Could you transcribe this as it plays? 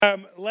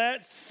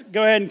Let's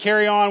go ahead and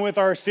carry on with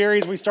our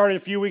series we started a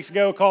few weeks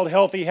ago called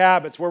Healthy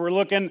Habits, where we're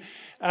looking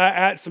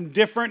at some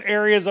different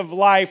areas of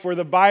life where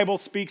the Bible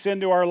speaks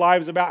into our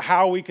lives about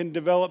how we can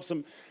develop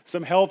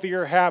some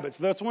healthier habits.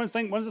 That's one of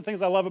the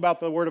things I love about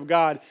the Word of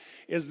God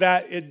is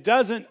that it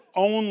doesn't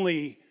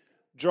only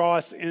draw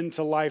us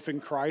into life in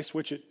Christ,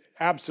 which it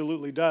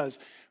absolutely does,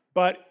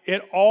 but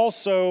it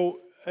also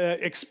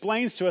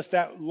explains to us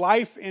that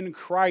life in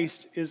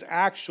Christ is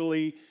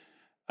actually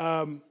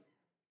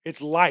it's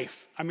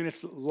life. I mean,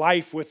 it's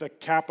life with a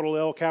capital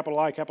L, capital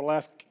I, capital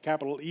F,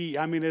 capital E.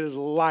 I mean, it is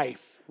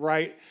life,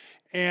 right?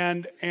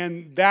 And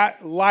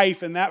that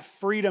life and that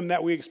freedom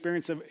that we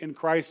experience in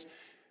Christ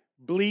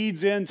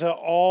bleeds into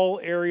all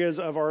areas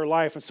of our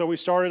life. And so we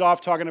started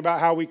off talking about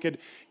how we could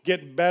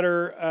get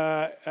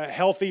better,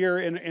 healthier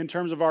in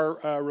terms of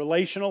our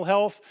relational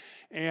health.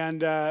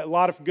 And a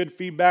lot of good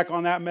feedback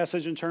on that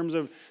message in terms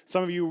of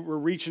some of you were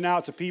reaching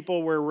out to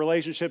people where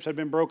relationships had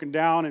been broken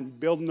down and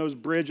building those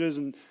bridges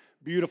and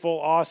beautiful,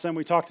 awesome.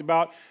 We talked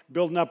about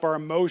building up our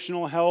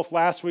emotional health.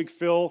 Last week,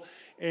 Phil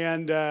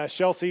and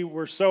Chelsea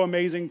were so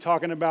amazing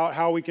talking about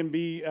how we can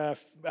be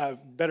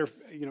better,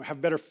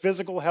 have better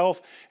physical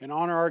health and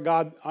honor our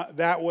God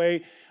that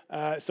way.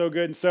 So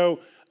good. And so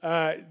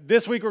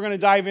this week, we're going to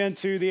dive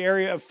into the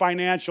area of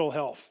financial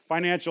health.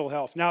 Financial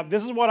health. Now,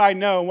 this is what I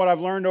know and what I've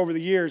learned over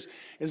the years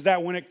is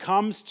that when it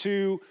comes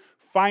to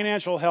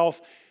financial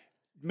health,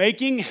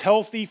 making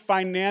healthy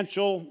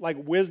financial, like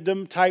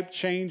wisdom type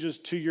changes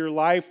to your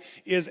life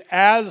is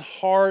as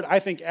hard, I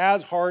think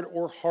as hard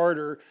or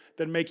harder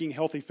than making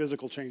healthy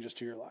physical changes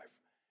to your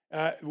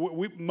life.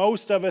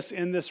 Most of us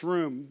in this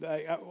room,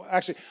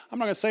 actually, I'm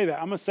not going to say that.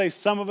 I'm going to say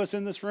some of us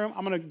in this room,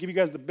 I'm going to give you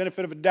guys the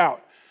benefit of a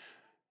doubt.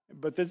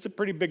 But that's a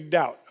pretty big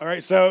doubt, all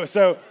right? So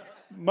some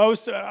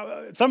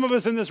of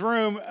us in this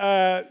room,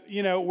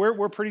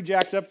 we're pretty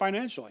jacked up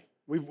financially.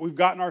 We've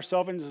gotten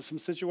ourselves into some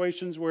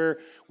situations where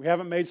we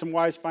haven't made some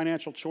wise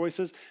financial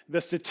choices. The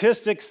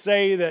statistics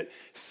say that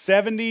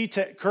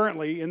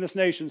currently in this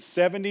nation,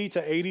 70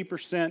 to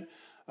 80%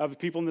 of the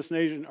people in this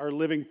nation are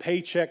living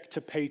paycheck to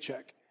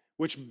paycheck,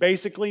 which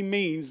basically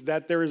means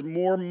that there is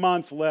more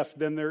month left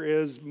than there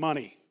is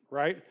money,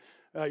 right?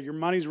 Your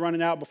money's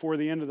running out before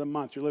the end of the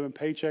month. You're living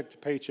paycheck to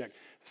paycheck.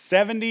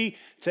 70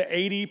 to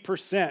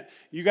 80%.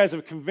 You guys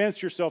have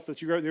convinced yourself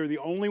that you're the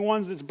only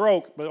ones that's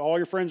broke, but all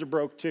your friends are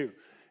broke too.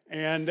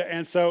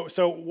 And so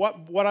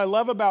what I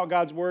love about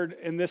God's word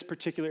in this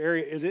particular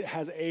area is it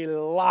has a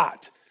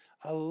lot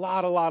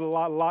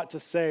to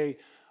say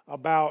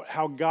about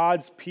how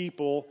God's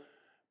people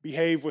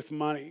behave with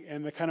money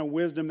and the kind of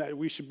wisdom that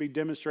we should be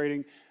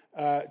demonstrating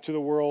to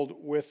the world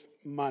with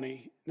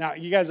money. Now,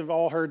 you guys have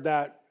all heard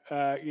that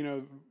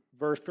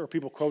verse, or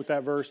people quote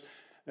that verse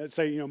that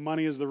say,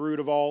 money is the root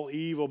of all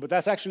evil, but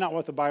that's actually not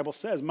what the Bible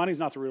says. Money's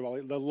not the root of all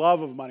evil. The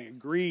love of money,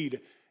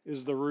 greed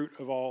is the root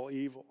of all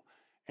evil.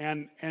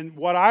 And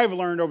what I've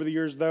learned over the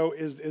years, though,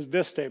 is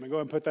this statement. Go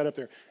ahead and put that up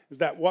there. Is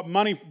that what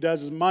money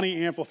does is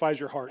money amplifies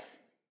your heart.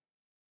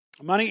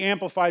 Money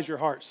amplifies your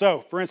heart. So,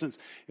 for instance,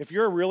 if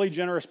you're a really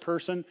generous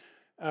person,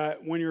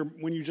 when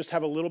you just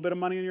have a little bit of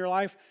money in your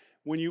life,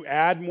 when you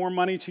add more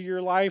money to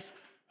your life,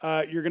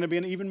 you're going to be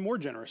an even more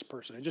generous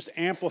person. It just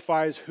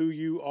amplifies who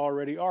you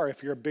already are.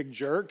 If you're a big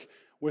jerk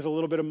with a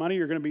little bit of money,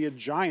 you're going to be a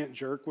giant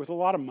jerk with a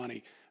lot of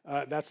money.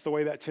 That's the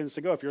way that tends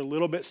to go. If you're a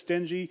little bit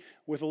stingy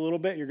with a little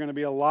bit, you're going to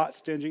be a lot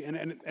stingy.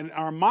 And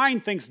our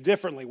mind thinks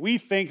differently. We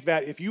think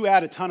that if you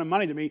add a ton of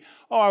money to me,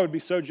 I would be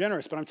so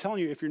generous. But I'm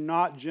telling you, if you're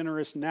not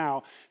generous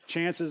now,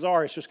 chances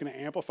are it's just going to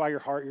amplify your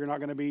heart. You're not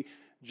going to be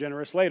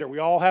generous later. We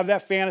all have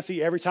that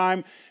fantasy every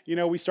time,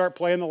 we start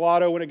playing the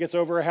lotto when it gets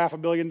over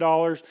 $500 million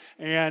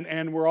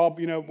and we're all,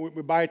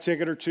 we buy a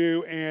ticket or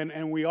two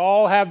and we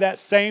all have that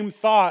same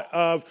thought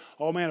of,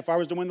 oh man, if I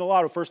was to win the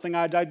lotto, first thing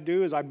I'd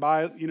do is I'd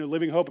buy,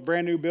 Living Hope, a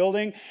brand new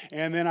building,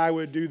 and then I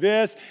would do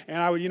this and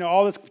I would,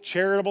 all this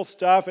charitable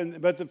stuff.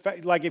 But the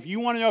fact, like, if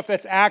you want to know if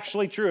that's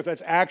actually true, if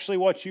that's actually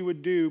what you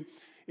would do,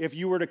 if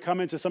you were to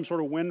come into some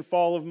sort of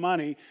windfall of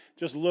money,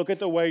 just look at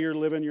the way you're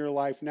living your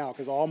life now,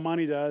 because all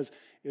money does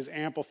is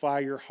amplify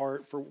your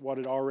heart for what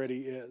it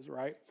already is,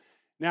 right?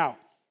 Now,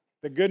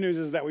 the good news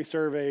is that we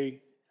serve a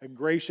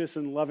gracious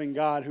and loving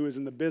God who is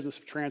in the business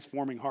of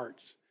transforming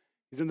hearts.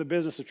 He's in the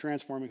business of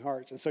transforming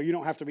hearts. And so you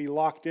don't have to be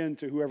locked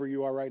into whoever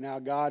you are right now.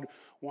 God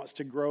wants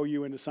to grow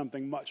you into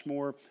something much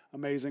more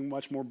amazing,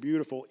 much more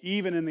beautiful,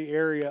 even in the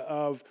area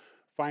of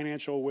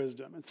financial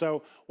wisdom. And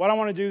so what I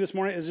want to do this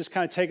morning is just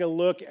kind of take a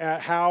look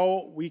at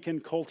how we can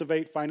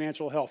cultivate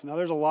financial health. Now,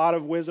 there's a lot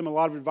of wisdom, a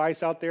lot of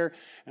advice out there,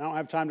 and I don't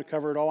have time to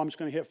cover it all. I'm just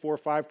going to hit 4 or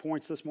 5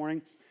 points this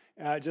morning,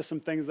 just some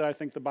things that I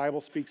think the Bible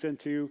speaks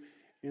into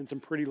in some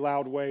pretty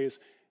loud ways,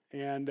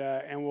 and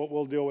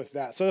we'll deal with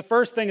that. So the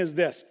first thing is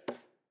this,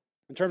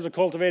 in terms of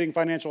cultivating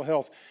financial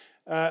health,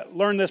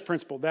 learn this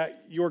principle,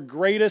 that your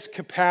greatest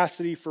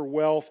capacity for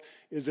wealth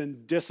is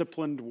in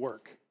disciplined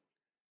work.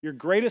 Your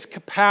greatest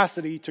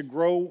capacity to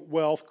grow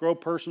wealth, grow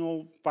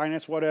personal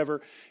finance,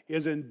 whatever,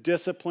 is in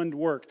disciplined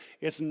work.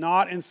 It's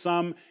not in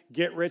some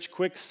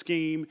get-rich-quick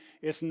scheme.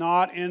 It's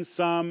not in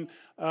some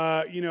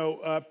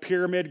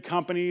pyramid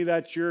company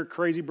that your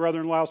crazy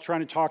brother-in-law is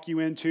trying to talk you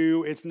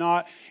into. It's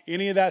not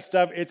any of that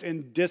stuff. It's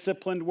in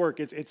disciplined work.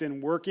 It's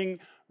in working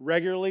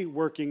regularly,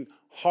 working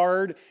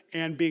hard,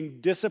 and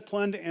being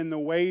disciplined in the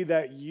way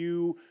that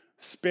you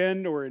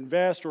spend or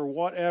invest or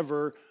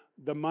whatever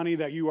the money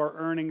that you are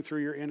earning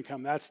through your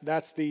income. That's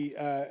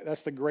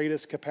the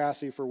greatest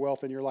capacity for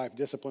wealth in your life,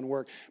 disciplined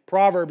work.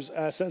 Proverbs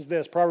says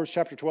this, Proverbs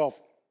chapter 12. It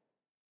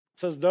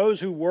says, those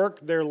who work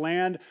their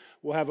land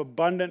will have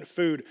abundant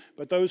food,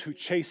 but those who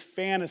chase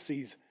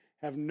fantasies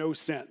have no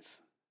sense.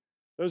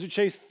 Those who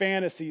chase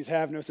fantasies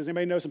have no sense.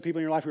 Anybody know some people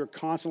in your life who are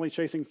constantly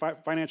chasing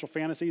financial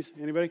fantasies?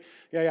 Anybody?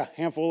 Yeah,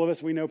 handful of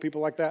us. We know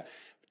people like that.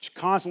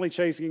 Constantly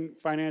chasing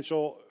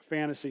financial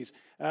fantasies.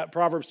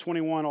 Proverbs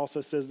 21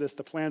 also says this,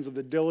 the plans of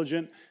the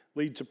diligent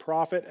lead to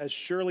profit as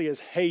surely as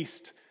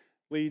haste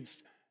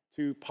leads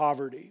to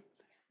poverty.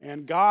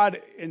 And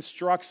God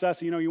instructs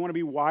us, you want to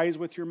be wise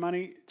with your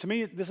money. To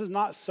me, this is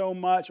not so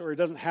much, or it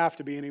doesn't have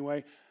to be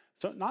anyway,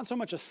 so not so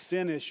much a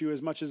sin issue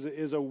as much as it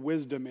is a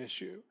wisdom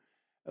issue.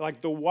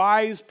 Like the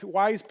wise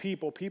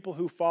people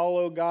who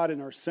follow God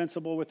and are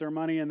sensible with their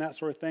money and that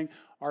sort of thing,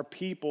 are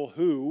people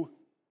who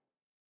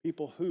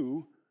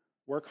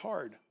work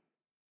hard.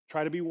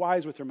 Try to be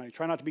wise with their money.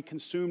 Try not to be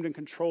consumed and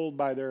controlled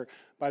by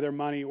their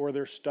money or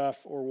their stuff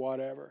or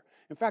whatever.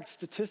 In fact,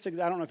 statistics,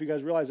 I don't know if you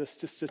guys realize this,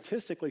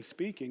 statistically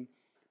speaking,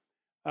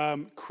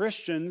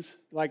 Christians,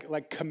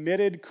 like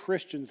committed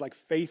Christians, like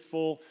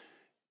faithful,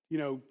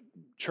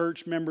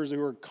 church members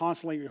who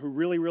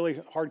really, really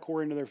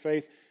hardcore into their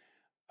faith,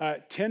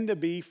 tend to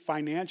be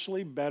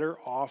financially better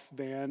off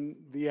than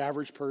the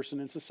average person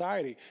in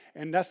society.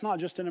 And that's not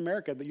just in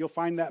America. That you'll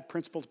find that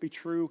principle to be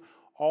true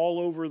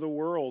all over the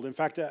world. In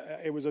fact,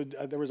 there was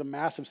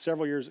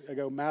several years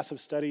ago,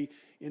 massive study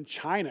in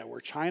China, where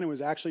China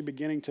was actually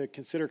beginning to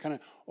consider kind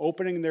of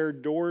opening their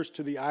doors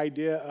to the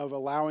idea of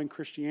allowing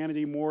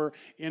Christianity more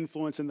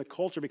influence in the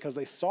culture, because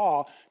they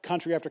saw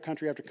country after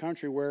country after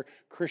country where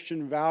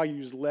Christian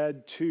values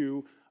led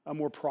to a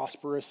more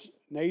prosperous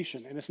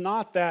nation. And it's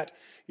not that,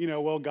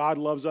 God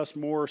loves us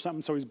more or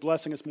something, so he's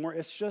blessing us more.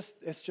 It's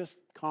just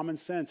common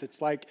sense. It's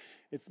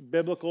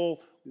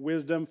biblical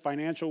wisdom,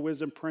 financial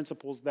wisdom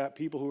principles that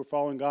people who are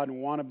following God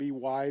and want to be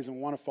wise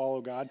and want to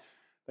follow God,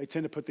 they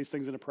tend to put these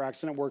things into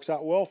practice, and it works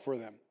out well for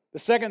them. The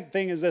second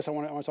thing is this I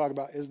want to talk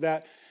about, is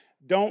that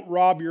don't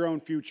rob your own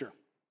future.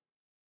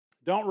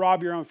 Don't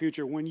rob your own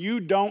future. When you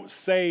don't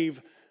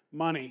save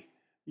money,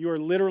 you are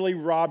literally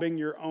robbing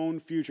your own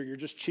future. You're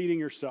just cheating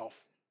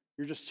yourself.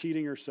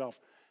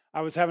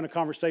 I was having a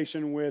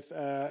conversation with,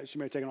 she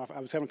may have taken off, I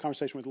was having a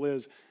conversation with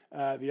Liz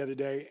the other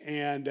day,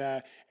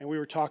 and we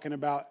were talking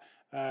about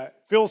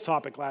Phil's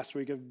topic last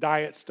week of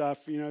diet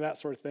stuff, that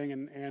sort of thing,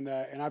 and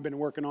I've been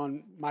working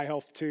on my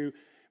health too.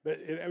 But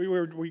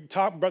we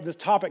talked about, this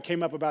topic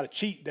came up about a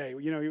cheat day.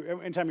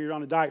 Anytime you're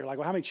on a diet, you're like,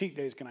 well, how many cheat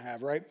days can I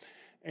have, right?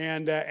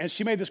 And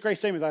she made this great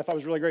statement that I thought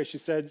was really great. She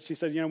said,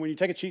 when you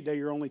take a cheat day,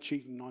 you're only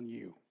cheating on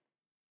you.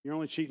 You're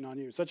only cheating on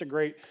you. It's such a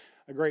great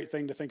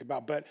thing to think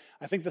about. But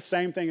I think the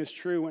same thing is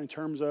true in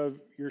terms of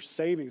your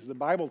savings. The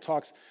Bible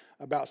talks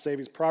about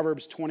savings.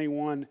 Proverbs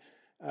 21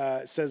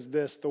 says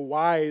this, the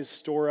wise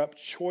store up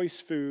choice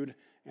food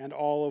and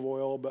olive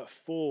oil, but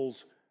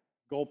fools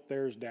gulp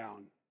theirs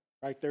down.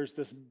 Right? There's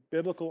this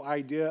biblical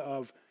idea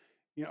of,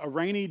 a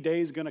rainy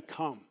day is going to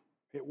come.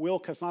 It will,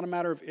 because it's not a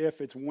matter of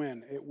if, it's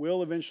when. It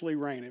will eventually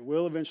rain. It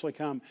will eventually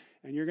come.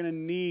 And you're going to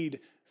need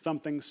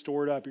something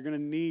stored up. You're going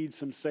to need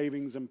some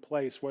savings in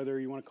place, whether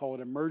you want to call it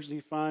an emergency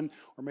fund,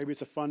 or maybe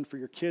it's a fund for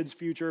your kids'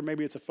 future.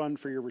 Maybe it's a fund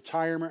for your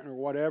retirement or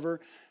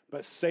whatever.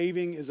 But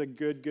saving is a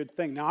good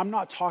thing. Now, I'm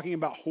not talking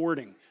about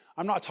hoarding.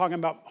 I'm not talking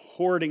about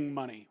hoarding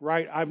money,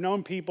 right? I've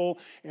known people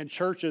in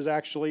churches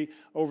actually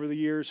over the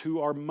years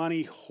who are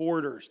money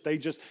hoarders. They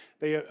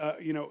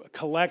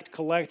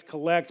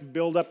collect,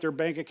 build up their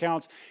bank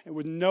accounts, and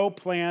with no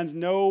plans,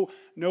 no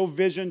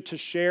vision to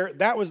share.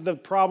 That was the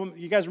problem.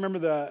 You guys remember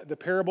the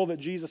parable that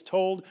Jesus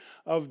told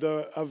of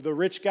the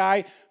rich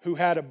guy who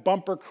had a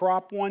bumper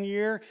crop one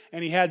year,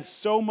 and he had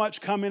so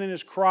much come in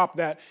his crop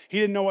that he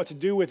didn't know what to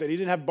do with it. He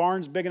didn't have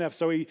barns big enough,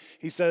 so he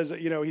says,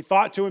 he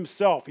thought to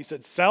himself. He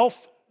said,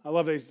 "Self." I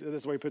love this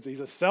the way he puts it. He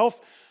says, "Self,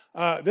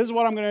 this is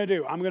what I'm going to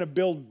do. I'm going to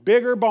build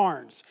bigger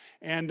barns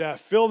and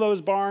fill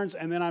those barns,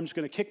 and then I'm just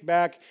going to kick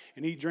back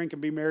and eat, drink,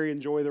 and be merry,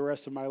 enjoy the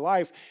rest of my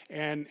life."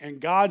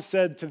 And God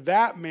said to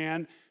that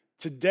man,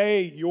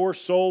 "Today your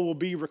soul will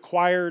be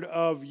required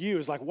of you."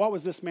 It's like, what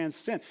was this man's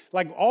sin?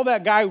 Like, all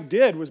that guy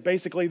did was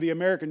basically the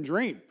American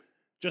dream.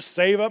 Just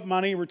save up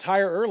money,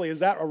 retire early. Is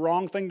that a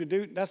wrong thing to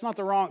do? That's not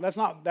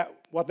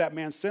what that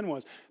man's sin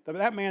was.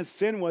 That man's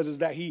sin was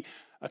that he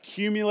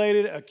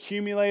accumulated,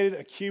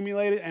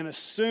 and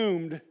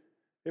assumed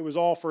it was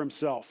all for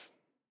himself.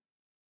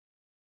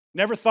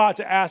 Never thought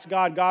to ask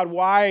God,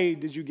 why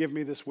did you give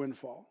me this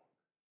windfall?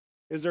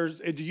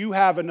 Do you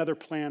have another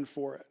plan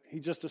for it? He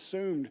just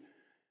assumed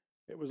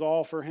it was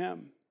all for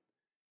him.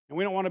 And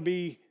we don't want to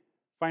be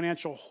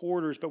financial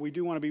hoarders, but we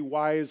do want to be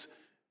wise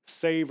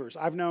savers.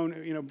 I've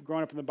known,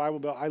 growing up in the Bible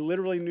Belt, I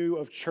literally knew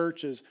of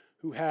churches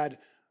who had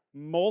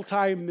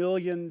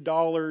multi-million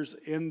dollars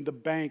in the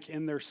bank,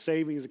 in their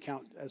savings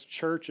account as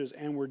churches,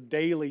 and were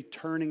daily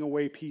turning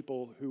away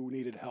people who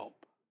needed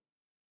help.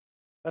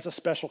 That's a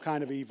special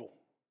kind of evil.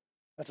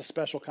 That's a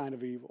special kind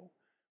of evil.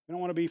 We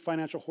don't want to be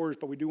financial hoarders,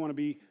 but we do want to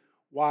be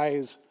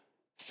wise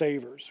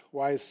savers,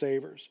 wise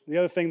savers. The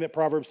other thing that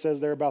Proverbs says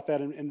there about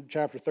that in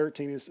chapter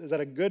 13 is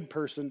that a good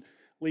person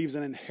leaves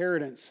an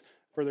inheritance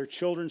for their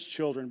children's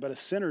children, but a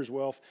sinner's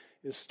wealth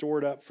is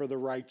stored up for the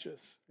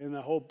righteous. And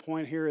the whole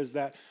point here is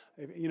that,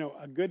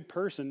 a good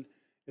person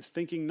is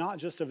thinking not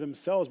just of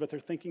themselves, but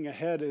they're thinking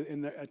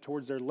ahead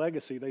towards their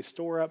legacy. They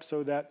store up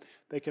so that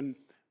they can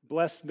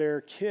bless their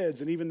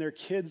kids and even their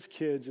kids'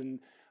 kids. And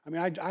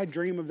I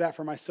dream of that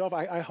for myself.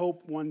 I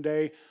hope one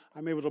day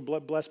I'm able to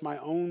bless my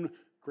own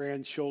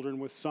grandchildren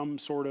with some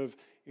sort of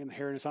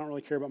inheritance. I don't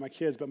really care about my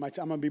kids, but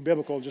I'm going to be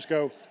biblical. Just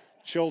go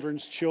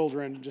children's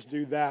children. Just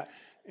do that.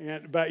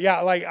 But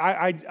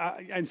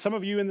and some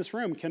of you in this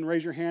room can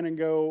raise your hand and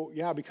go,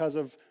 yeah, because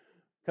of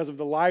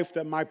the life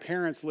that my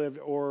parents lived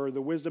or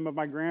the wisdom of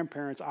my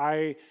grandparents,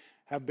 I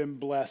have been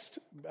blessed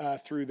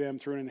through them,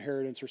 through an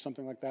inheritance or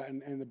something like that.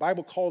 And the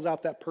Bible calls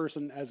out that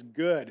person as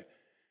good.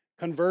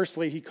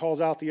 Conversely, he calls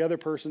out the other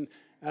person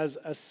as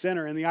a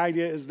sinner. And the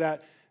idea is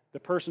that the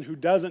person who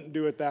doesn't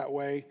do it that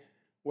way,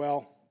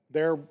 well,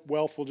 their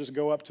wealth will just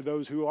go up to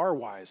those who are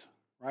wise,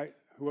 right?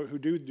 Who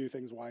do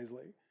things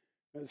wisely.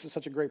 This is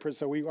such a great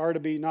principle. So we are to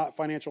be not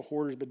financial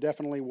hoarders, but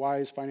definitely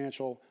wise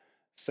financial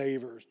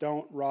savers.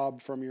 Don't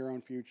rob from your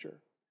own future.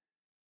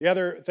 The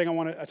other thing I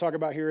want to talk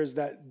about here is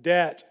that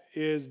debt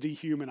is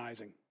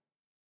dehumanizing.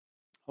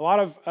 A lot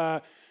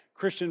of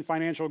Christian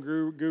financial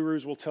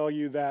gurus will tell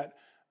you that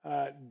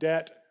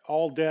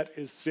all debt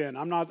is sin.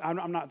 I'm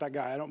not that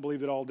guy. I don't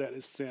believe that all debt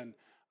is sin.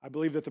 I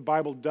believe that the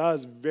Bible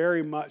does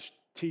very much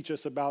teach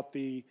us about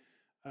the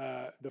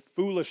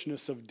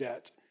foolishness of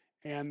debt,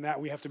 and that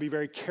we have to be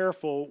very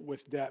careful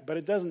with debt. But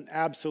it doesn't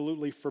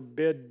absolutely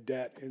forbid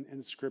debt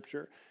in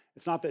Scripture.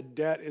 It's not that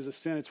debt is a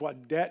sin. It's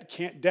what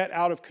debt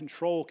out of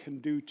control can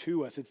do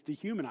to us. It's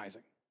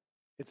dehumanizing.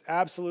 It's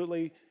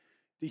absolutely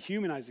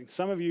dehumanizing.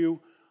 Some of you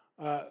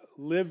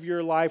live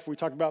your life. We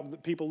talk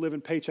about people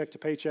living paycheck to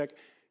paycheck.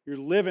 You're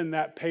living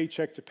that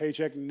paycheck to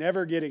paycheck,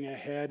 never getting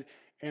ahead,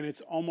 and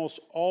it's almost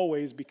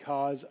always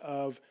because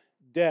of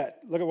debt.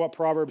 Look at what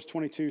Proverbs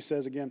 22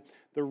 says again.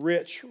 The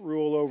rich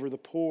rule over the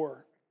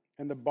poor,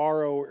 and the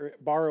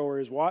borrower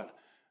is what?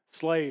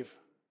 Slave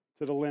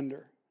to the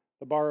lender.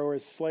 The borrower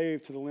is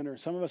slave to the lender.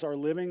 Some of us are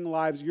living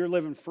lives. You're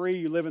living free.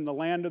 You live in the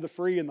land of the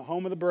free, in the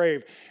home of the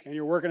brave, and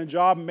you're working a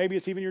job, and maybe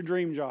it's even your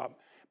dream job,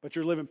 but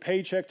you're living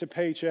paycheck to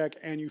paycheck,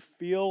 and you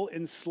feel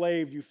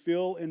enslaved. You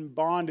feel in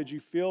bondage.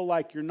 You feel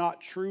like you're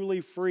not truly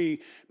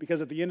free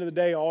because at the end of the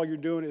day, all you're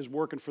doing is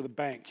working for the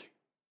bank.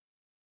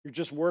 You're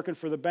just working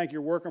for the bank.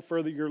 You're working for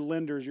your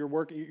lenders.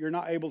 You're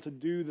not able to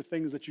do the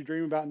things that you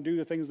dream about and do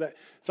the things that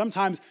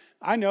sometimes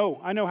I know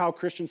how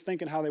Christians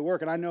think and how they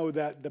work, and I know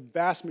that the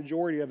vast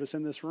majority of us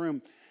in this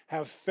room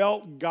have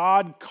felt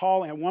God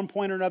calling, at one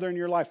point or another in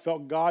your life,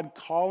 felt God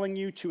calling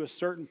you to a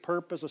certain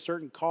purpose, a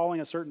certain calling,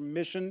 a certain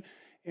mission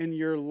in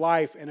your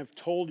life, and have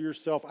told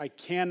yourself, I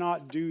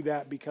cannot do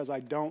that because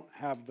I don't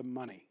have the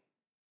money.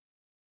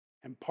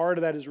 And part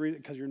of that is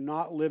because you're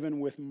not living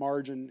with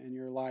margin in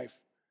your life.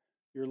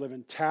 You're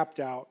living tapped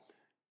out,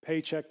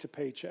 paycheck to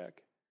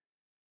paycheck.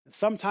 And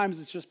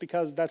sometimes it's just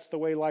because that's the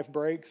way life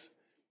breaks.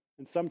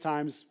 And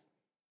sometimes,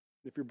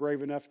 if you're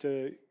brave enough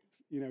to,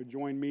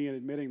 join me in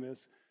admitting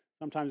this,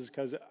 sometimes it's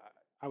because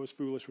I was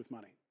foolish with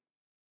money,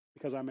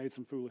 because I made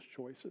some foolish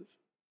choices.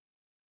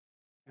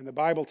 And the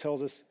Bible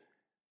tells us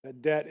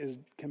that debt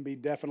can be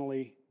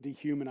definitely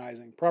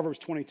dehumanizing. Proverbs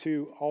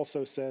 22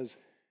 also says,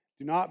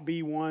 do not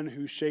be one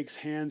who shakes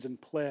hands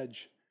and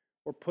pledge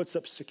or puts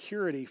up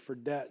security for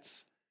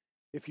debts.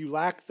 If you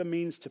lack the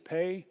means to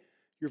pay,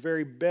 your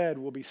very bed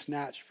will be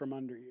snatched from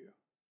under you.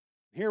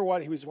 Here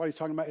what he's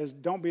talking about is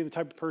don't be the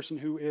type of person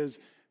who is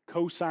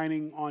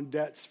co-signing on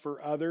debts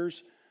for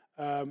others.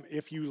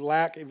 If you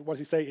lack, what does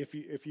he say?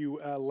 If you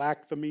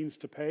lack the means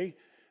to pay.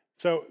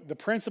 So the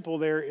principle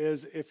there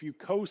is if you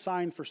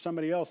co-sign for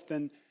somebody else,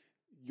 then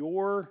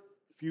your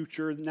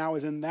future now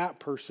is in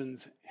that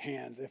person's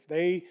hands. If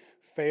they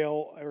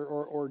fail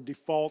or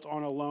default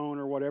on a loan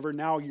or whatever,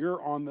 now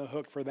you're on the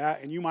hook for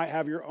that, and you might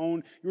have your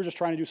own, you were just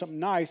trying to do something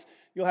nice,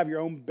 you'll have your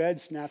own bed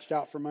snatched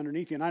out from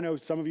underneath you. And I know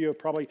some of you have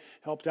probably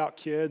helped out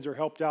kids or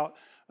helped out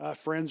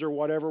friends or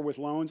whatever with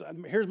loans.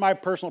 Here's my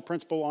personal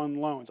principle on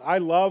loans. I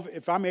love,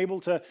 if I'm able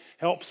to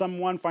help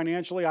someone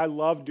financially, I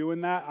love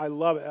doing that. I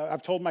love it.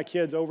 I've told my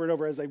kids over and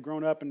over as they've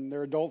grown up, and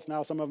they're adults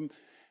now, some of them,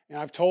 and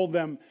I've told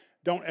them,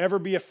 don't ever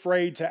be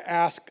afraid to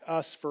ask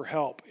us for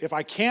help. If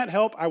I can't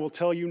help, I will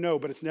tell you no,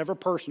 but it's never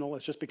personal.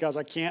 It's just because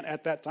I can't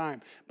at that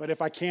time. But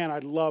if I can,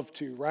 I'd love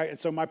to, right? And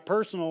so my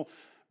personal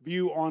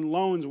view on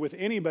loans with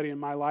anybody in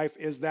my life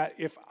is that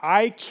if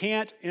I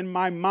can't, in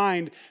my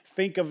mind,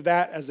 think of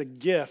that as a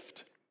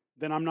gift,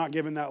 then I'm not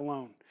giving that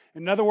loan.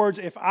 In other words,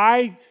 if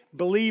I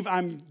believe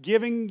I'm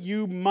giving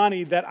you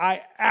money that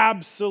I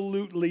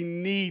absolutely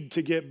need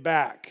to get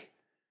back,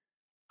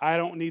 I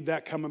don't need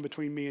that coming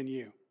between me and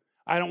you.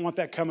 I don't want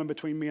that coming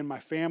between me and my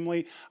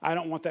family. I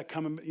don't want that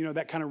coming,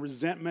 that kind of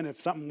resentment.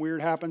 If something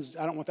weird happens,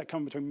 I don't want that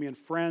coming between me and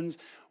friends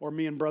or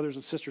me and brothers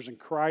and sisters in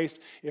Christ.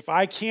 If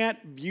I can't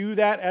view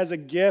that as a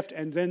gift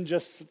and then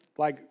just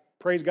like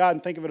praise God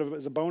and think of it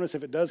as a bonus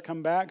if it does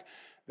come back,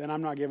 then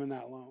I'm not giving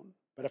that loan.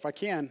 But if I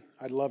can,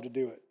 I'd love to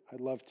do it. I'd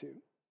love to.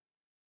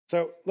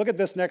 So look at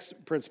this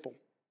next principle.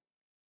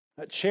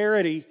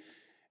 Charity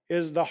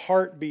is the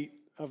heartbeat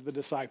of the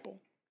disciple.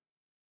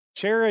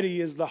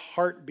 Charity is the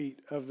heartbeat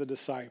of the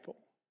disciple.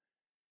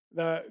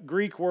 The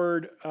Greek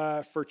word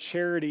for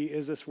charity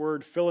is this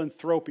word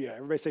philanthropia.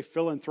 Everybody say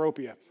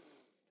philanthropia.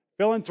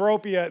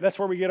 Philanthropia, that's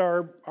where we get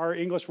our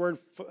English word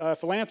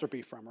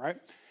philanthropy from, right?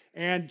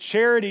 And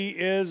charity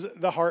is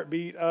the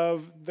heartbeat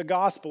of the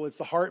gospel. It's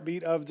the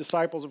heartbeat of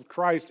disciples of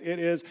Christ. It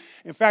is,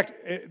 in fact,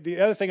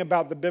 the other thing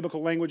about the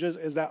biblical languages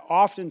is that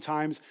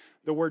oftentimes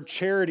the word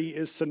charity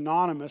is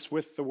synonymous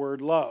with the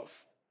word love.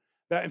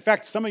 That, in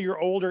fact, some of your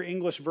older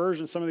English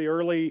versions, some of the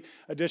early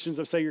editions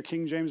of, say, your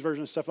King James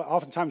Version and stuff,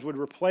 oftentimes would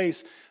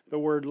replace the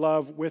word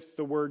love with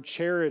the word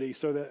charity.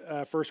 So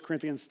that 1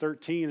 Corinthians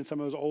 13 and some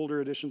of those older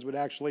editions would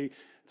actually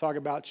talk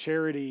about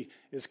charity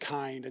is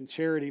kind and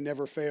charity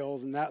never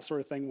fails and that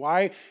sort of thing.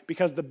 Why?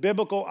 Because the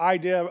biblical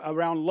idea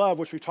around love,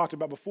 which we've talked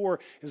about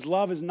before, is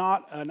love is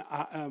not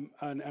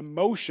an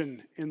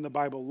emotion in the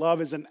Bible.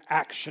 Love is an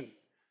action.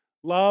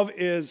 Love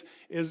is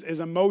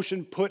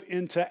emotion put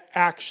into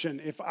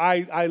action. If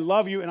I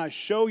love you and I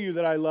show you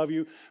that I love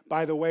you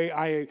by the way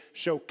I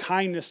show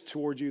kindness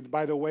towards you,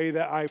 by the way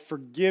that I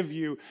forgive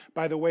you,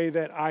 by the way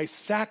that I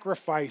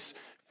sacrifice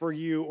for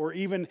you, or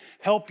even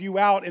help you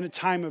out in a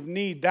time of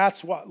need,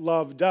 that's what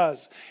love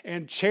does.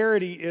 And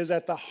charity is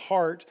at the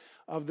heart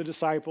of the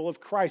disciple of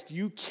Christ.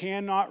 You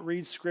cannot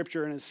read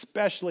Scripture, and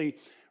especially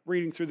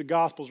reading through the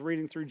Gospels,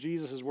 reading through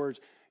Jesus' words,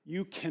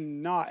 you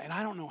cannot, and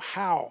I don't know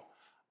how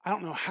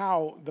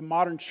the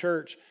modern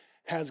church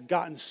has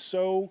gotten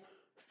so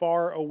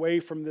far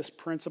away from this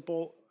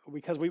principle,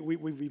 because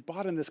we've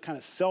bought in this kind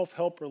of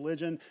self-help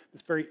religion,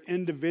 this very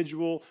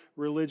individual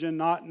religion,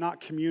 not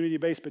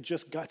community-based, but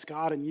just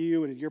God and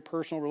you and your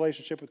personal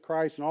relationship with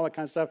Christ and all that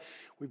kind of stuff.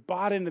 We've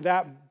bought into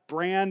that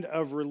brand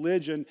of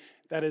religion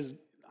that is,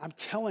 I'm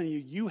telling you,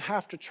 you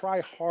have to try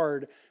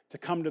hard to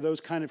come to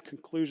those kind of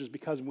conclusions,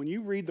 because when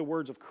you read the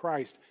words of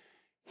Christ,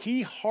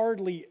 he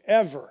hardly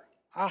ever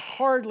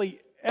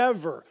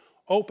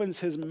opens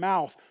his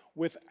mouth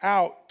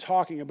without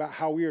talking about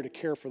how we are to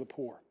care for the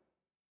poor.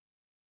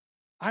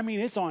 I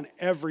mean, it's on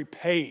every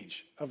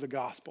page of the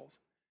Gospels.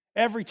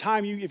 Every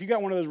time if you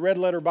got one of those red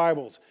letter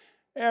Bibles,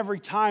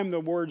 every time the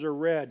words are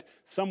read,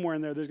 somewhere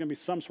in there's going to be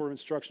some sort of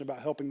instruction about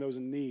helping those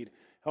in need,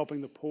 helping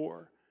the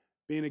poor,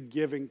 being a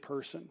giving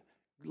person,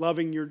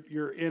 loving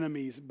your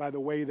enemies by the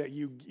way that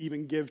you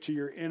even give to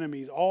your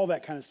enemies, all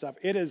that kind of stuff.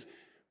 It is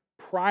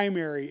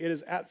primary. It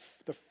is at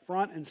the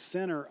front and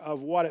center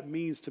of what it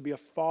means to be a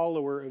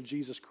follower of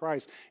Jesus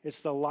Christ.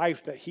 It's the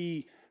life that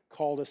he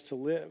called us to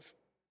live.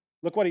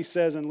 Look what he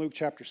says in Luke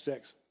chapter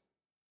 6.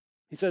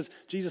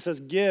 Jesus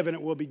says, give and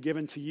it will be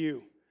given to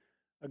you.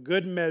 A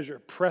good measure,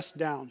 pressed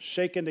down,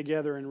 shaken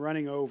together, and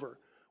running over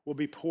will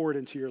be poured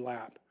into your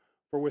lap.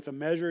 For with the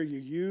measure you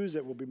use,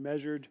 it will be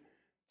measured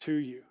to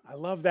you. I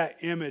love that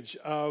image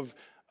of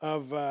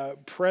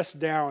pressed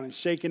down and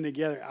shaken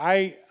together.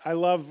 I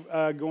love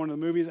going to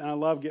the movies, and I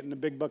love getting a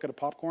big bucket of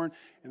popcorn,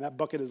 and that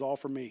bucket is all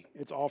for me.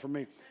 It's all for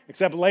me.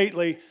 Except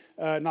lately,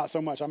 not so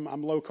much.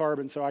 I'm low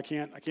carb, so I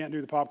can't do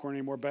the popcorn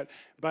anymore. But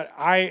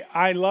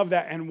I love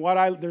that, and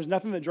there's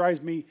nothing that drives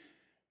me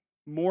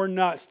more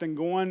nuts than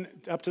going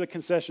up to the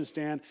concession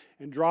stand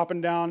and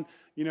dropping down,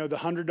 the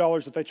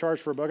 $100 that they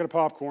charge for a bucket of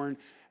popcorn.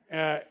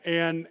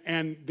 And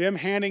them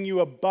handing you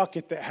a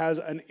bucket that has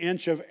an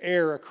inch of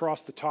air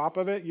across the top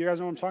of it. You guys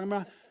know what I'm talking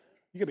about?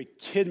 You gotta be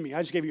kidding me.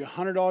 I just gave you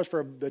 $100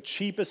 for the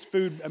cheapest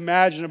food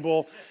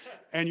imaginable,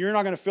 and you're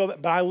not gonna feel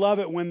that. But I love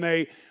it when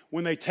they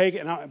take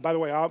it. And by the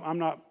way, I'm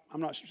not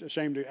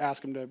ashamed to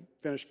ask them to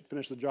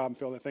finish the job and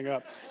fill that thing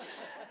up.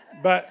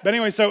 But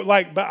anyway,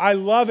 but I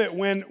love it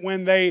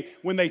when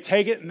they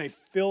take it and they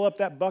fill up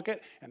that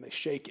bucket and they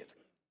shake it.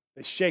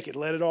 They shake it,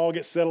 let it all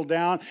get settled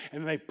down,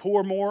 and then they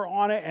pour more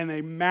on it, and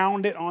they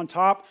mound it on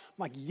top. I'm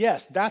like,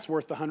 yes, that's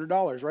worth the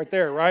 $100 right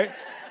there, right?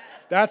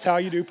 That's how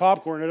you do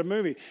popcorn at a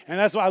movie. And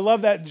that's why I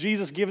love that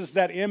Jesus gives us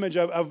that image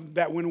of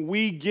that when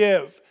we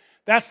give,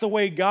 that's the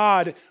way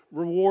God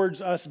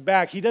rewards us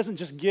back. He doesn't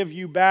just give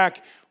you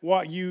back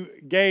what you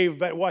gave,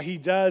 but what he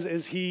does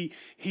is he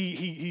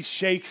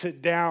shakes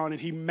it down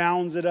and he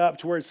mounds it up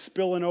to where it's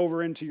spilling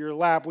over into your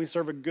lap. We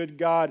serve a good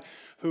God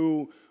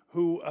who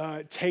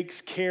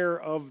takes care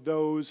of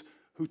those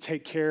who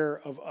take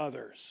care of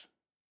others.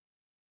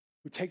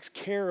 Who takes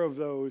care of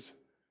those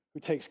who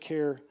takes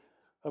care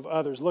of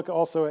others. Look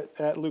also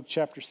at Luke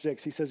chapter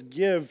 6. He says,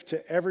 give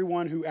to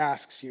everyone who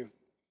asks you.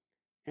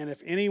 And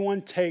if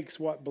anyone takes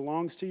what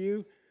belongs to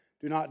you,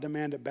 do not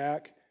demand it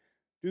back.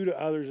 Do to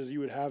others as you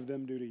would have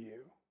them do to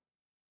you.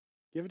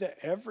 Give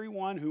to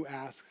everyone who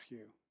asks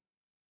you.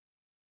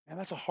 And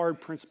that's a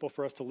hard principle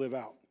for us to live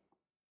out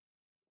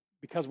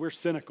because we're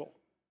cynical.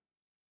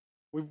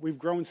 We've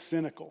grown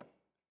cynical.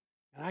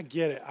 And I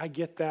get it. I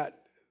get that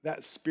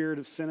spirit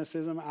of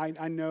cynicism.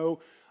 I know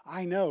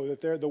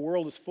that the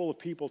world is full of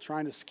people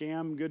trying to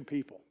scam good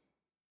people.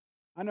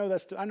 I know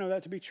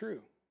that to be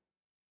true.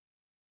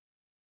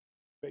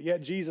 But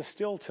yet Jesus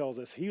still tells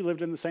us, he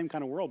lived in the same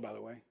kind of world, by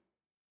the way.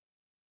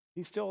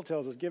 He still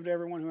tells us, give to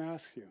everyone who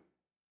asks you.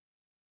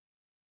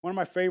 One of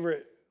my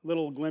favorite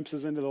little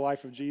glimpses into the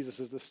life of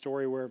Jesus is the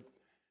story where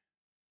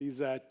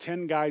these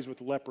 10 guys with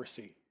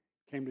leprosy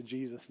came to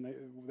Jesus and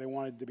they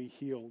wanted to be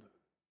healed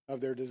of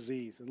their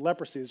disease. And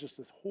leprosy is just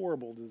this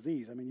horrible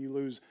disease. I mean, you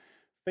lose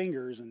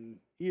fingers and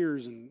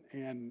ears and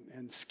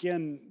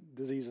skin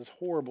disease is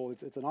horrible.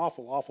 It's an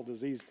awful, awful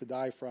disease to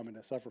die from and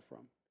to suffer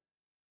from.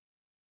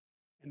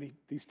 And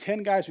these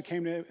 10 guys who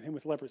came to him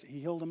with leprosy,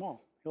 he healed them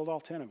all. Healed all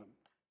 10 of them.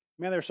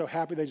 Man, they were so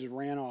happy they just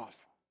ran off.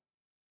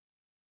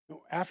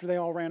 After they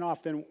all ran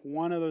off, then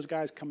one of those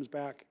guys comes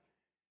back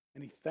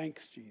and he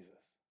thanks Jesus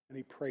and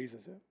he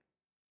praises him.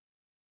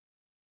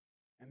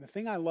 And the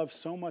thing I love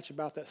so much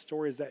about that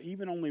story is that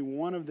even only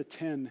one of the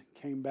 10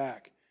 came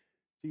back.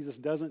 Jesus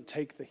doesn't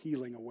take the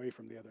healing away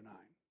from the other 9.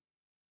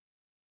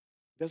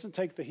 He doesn't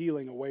take the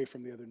healing away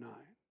from the other 9.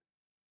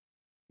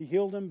 He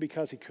healed them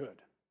because he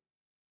could.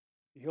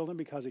 He healed them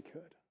because he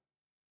could.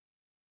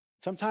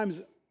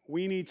 Sometimes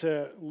we need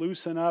to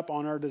loosen up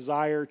on our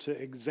desire to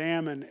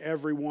examine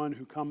everyone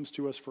who comes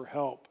to us for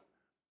help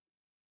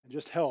and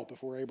just help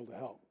if we're able to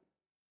help.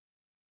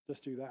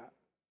 Just do that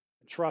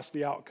and trust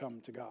the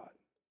outcome to God.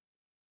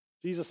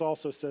 Jesus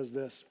also says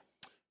this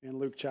in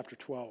Luke chapter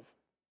 12.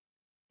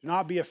 Do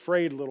not be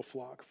afraid, little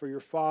flock, for your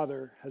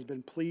Father has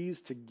been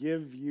pleased to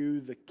give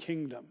you the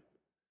kingdom.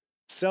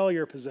 Sell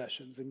your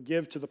possessions and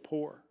give to the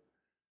poor.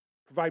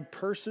 Provide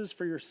purses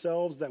for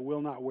yourselves that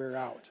will not wear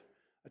out,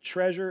 a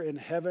treasure in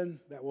heaven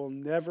that will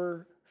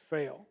never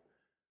fail,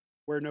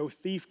 where no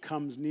thief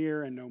comes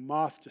near and no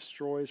moth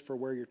destroys, for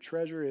where your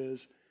treasure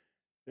is,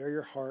 there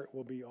your heart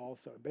will be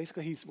also.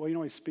 Basically, he's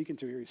speaking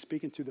to here? He's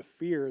speaking to the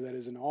fear that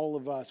is in all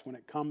of us when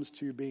it comes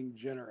to being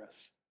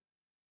generous.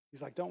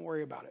 He's like, don't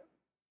worry about it.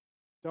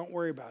 Don't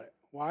worry about it.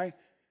 Why?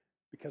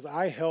 Because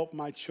I help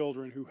my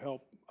children who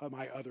help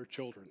my other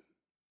children.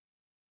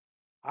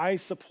 I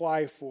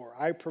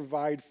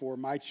provide for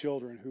my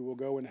children who will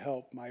go and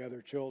help my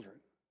other children.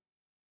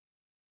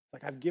 It's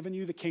like I've given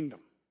you the kingdom.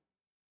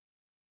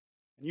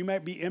 And you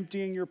might be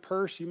emptying your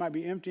purse, you might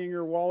be emptying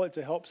your wallet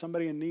to help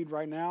somebody in need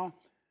right now,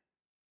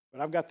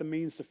 but I've got the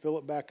means to fill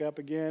it back up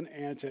again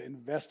and to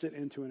invest it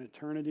into an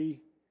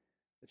eternity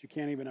that you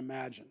can't even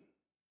imagine.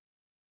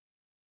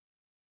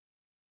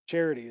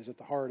 Charity is at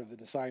the heart of the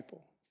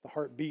disciple. It's the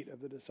heartbeat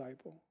of the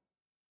disciple.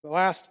 The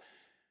last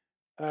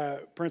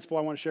principle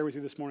I want to share with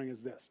you this morning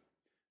is this,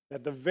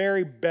 that the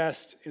very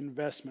best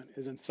investment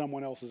is in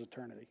someone else's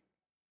eternity.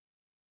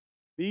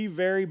 The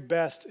very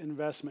best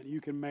investment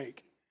you can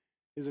make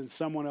is in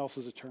someone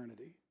else's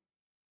eternity.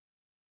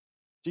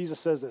 Jesus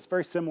says this,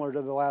 very similar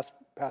to the last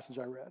passage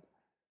I read.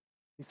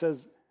 He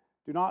says,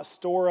 do not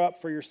store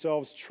up for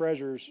yourselves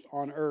treasures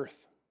on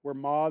earth where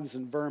moths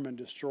and vermin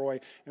destroy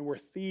and where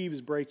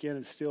thieves break in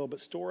and steal, but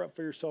store up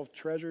for yourself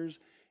treasures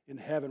in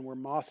heaven where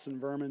moths and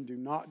vermin do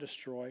not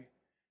destroy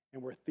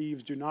and where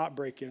thieves do not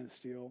break in and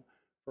steal,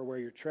 for where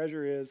your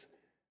treasure is,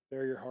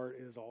 there your heart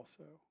is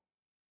also.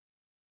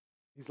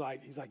 He's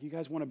like, you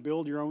guys want to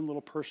build your own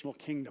little personal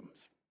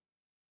kingdoms.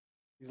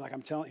 He's like,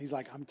 I'm telling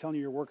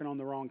you, you're working on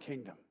the wrong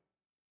kingdom.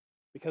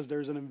 Because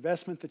there's an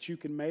investment that you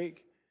can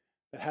make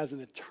that has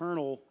an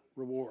eternal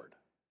reward,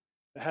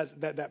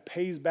 that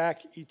pays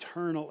back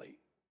eternally.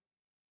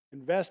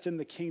 Invest in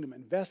the kingdom.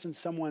 Invest in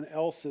someone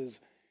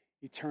else's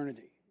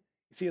eternity.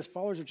 You see, as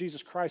followers of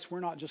Jesus Christ,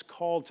 we're not just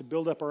called to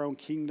build up our own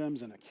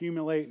kingdoms and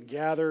accumulate and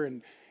gather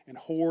and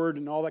hoard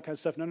and all that kind of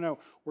stuff. No.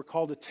 We're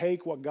called to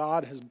take what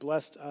God has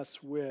blessed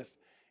us with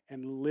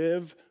and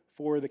live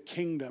for the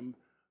kingdom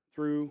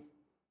through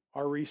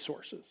our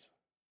resources.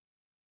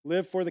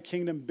 Live for the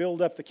kingdom,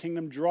 build up the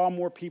kingdom, draw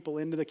more people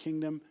into the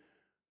kingdom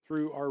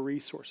through our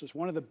resources.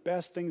 One of the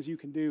best things you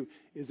can do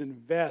is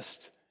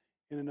invest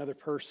in another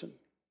person.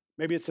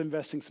 Maybe it's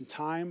investing some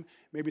time.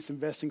 Maybe it's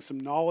investing some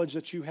knowledge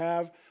that you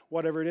have.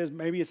 Whatever it is,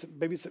 maybe it's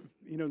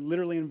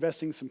literally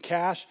investing some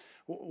cash.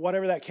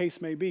 Whatever that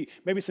case may be.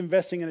 Maybe it's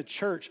investing in a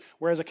church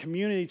where, as a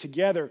community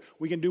together,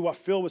 we can do what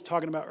Phil was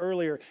talking about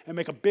earlier and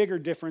make a bigger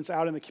difference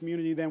out in the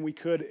community than we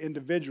could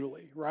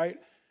individually, right?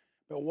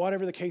 But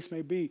whatever the case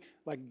may be,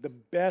 like the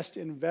best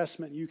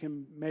investment you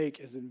can make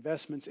is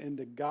investments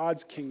into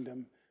God's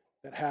kingdom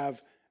that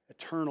have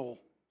eternal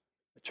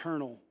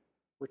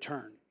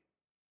return.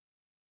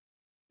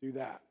 Do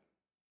that.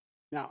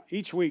 Now,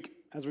 each week,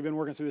 as we've been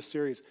working through this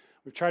series,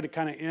 we've tried to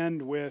kind of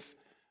end with,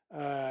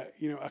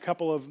 a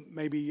couple of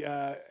maybe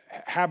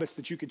habits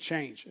that you could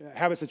change,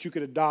 habits that you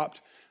could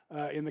adopt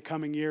in the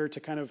coming year to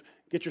kind of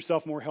get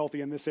yourself more healthy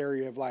in this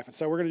area of life. And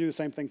so we're going to do the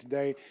same thing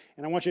today,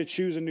 and I want you to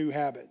choose a new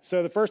habit.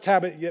 So the first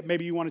habit that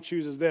maybe you want to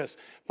choose is this: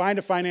 find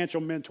a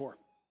financial mentor.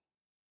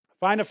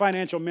 Find a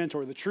financial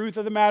mentor. The truth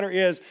of the matter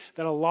is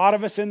that a lot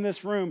of us in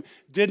this room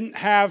didn't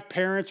have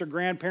parents or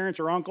grandparents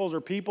or uncles or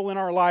people in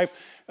our life,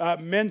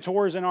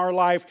 mentors in our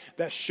life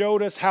that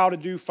showed us how to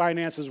do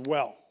finances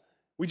well.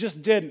 We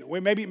just didn't.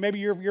 Maybe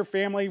your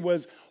family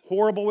was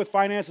horrible with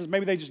finances.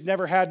 Maybe they just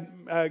never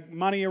had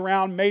money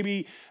around.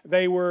 Maybe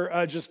they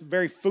were just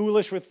very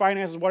foolish with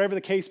finances, whatever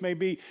the case may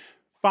be.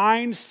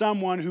 Find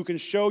someone who can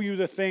show you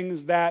the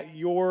things that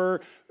your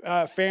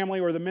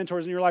family or the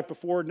mentors in your life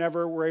before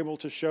never were able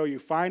to show you.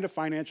 Find a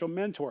financial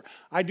mentor.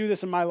 I do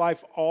this in my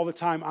life all the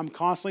time. I'm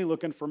constantly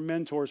looking for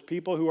mentors,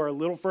 people who are a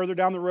little further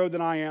down the road than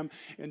I am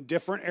in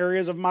different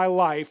areas of my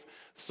life,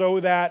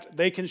 so that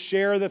they can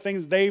share the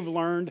things they've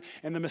learned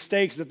and the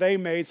mistakes that they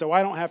made, so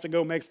I don't have to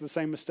go make the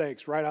same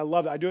mistakes, right? I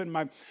love it. I do it in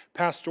my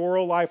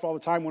pastoral life all the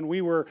time. When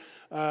we were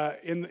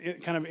in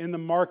the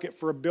market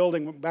for a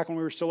building, back when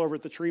we were still over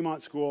at the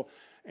Tremont School,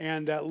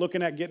 and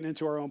looking at getting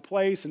into our own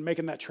place and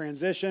making that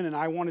transition. And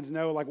I wanted to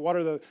know, like, what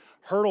are the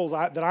hurdles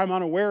that I'm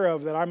unaware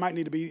of that I might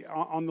need to be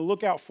on the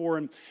lookout for.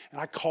 And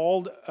I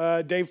called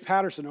Dave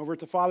Patterson over at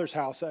the Father's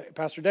house,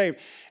 Pastor Dave,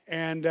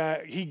 and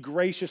he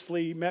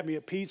graciously met me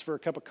at Pete's for a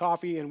cup of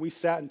coffee, and we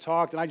sat and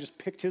talked, and I just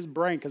picked his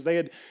brain because they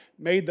had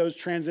made those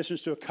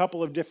transitions to a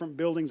couple of different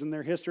buildings in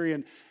their history,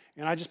 and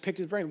I just picked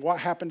his brain. What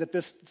happened at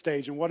this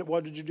stage? And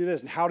what did you do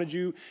this? And how did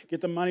you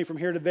get the money from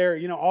here to there?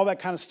 You know, all that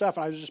kind of stuff.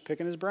 And I was just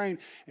picking his brain.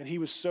 And he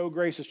was so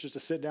gracious just to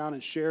sit down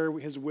and share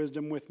his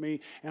wisdom with me.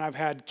 And I've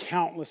had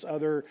countless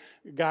other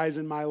guys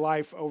in my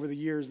life over the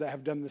years that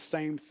have done the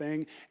same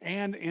thing.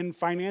 And in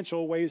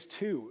financial ways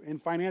too. In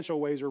financial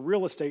ways or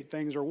real estate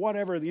things or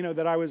whatever, you know,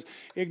 that I was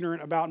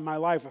ignorant about in my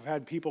life. I've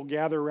had people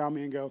gather around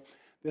me and go,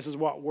 this is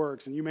what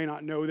works. And you may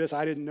not know this.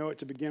 I didn't know it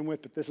to begin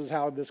with, but this is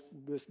how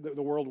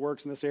the world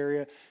works in this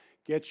area.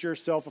 Get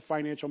yourself a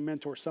financial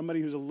mentor,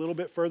 somebody who's a little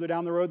bit further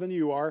down the road than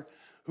you are,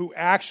 who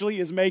actually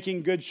is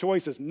making good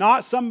choices,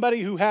 not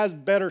somebody who has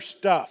better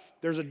stuff.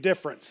 There's a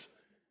difference.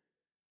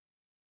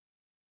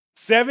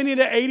 70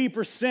 to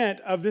 80%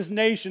 of this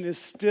nation is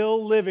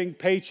still living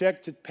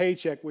paycheck to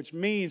paycheck, which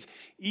means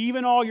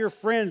even all your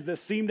friends that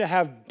seem to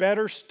have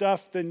better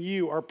stuff than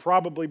you are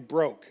probably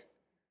broke.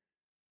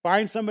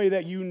 Find somebody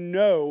that you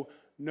know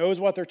knows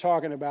what they're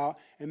talking about,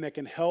 and that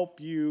can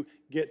help you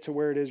get to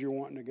where it is you're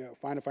wanting to go.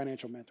 Find a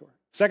financial mentor.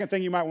 Second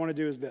thing you might want to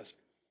do is this.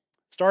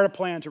 Start a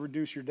plan to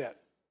reduce your debt.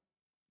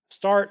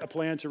 Start a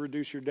plan to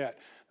reduce your debt.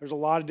 There's a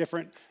lot of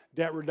different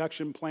debt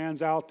reduction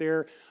plans out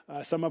there,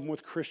 some of them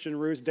with Christian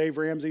roots. Dave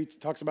Ramsey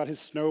talks about his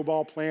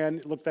snowball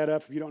plan. Look that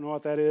up if you don't know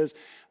what that is.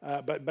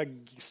 But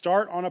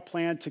start on a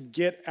plan to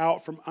get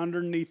out from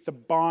underneath the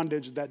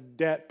bondage that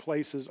debt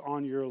places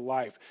on your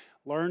life.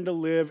 Learn to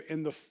live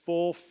in the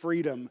full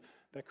freedom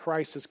that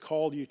Christ has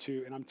called you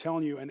to. And I'm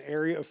telling you, an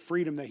area of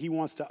freedom that he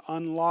wants to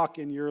unlock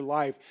in your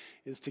life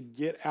is to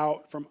get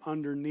out from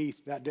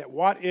underneath that debt.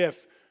 What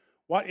if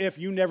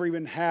you never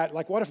even had,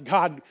 like, what if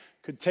God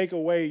could take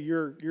away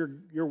your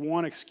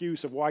one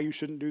excuse of why you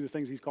shouldn't do the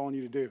things he's calling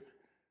you to do?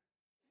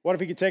 What if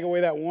he could take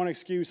away that one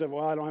excuse of,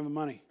 well, I don't have the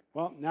money?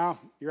 Well, now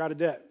you're out of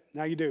debt.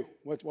 Now you do.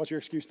 What's your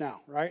excuse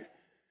now, right?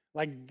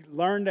 Like,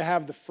 learn to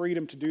have the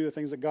freedom to do the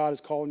things that God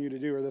is calling you to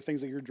do, or the things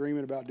that you're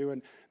dreaming about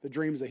doing, the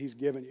dreams that he's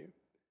given you.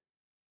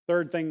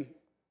 Third thing,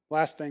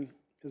 last thing,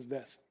 is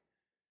this.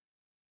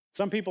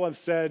 Some people have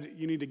said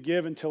you need to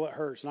give until it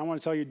hurts. And I want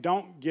to tell you,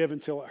 don't give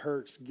until it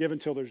hurts. Give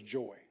until there's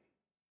joy.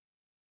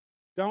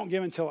 Don't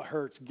give until it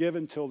hurts. Give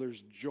until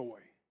there's joy.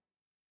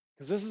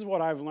 Because this is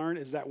what I've learned,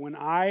 is that when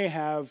I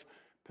have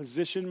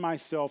positioned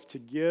myself to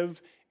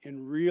give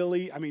in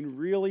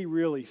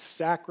really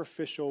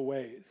sacrificial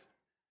ways.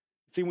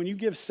 See, when you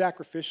give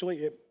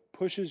sacrificially, it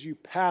pushes you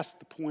past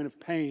the point of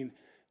pain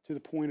to the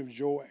point of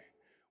joy.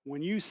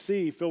 When you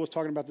see, Phil was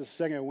talking about this a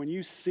second ago, when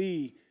you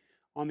see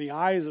on the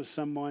eyes of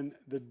someone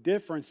the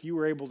difference you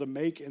were able to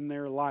make in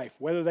their life,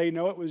 whether they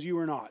know it was you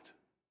or not,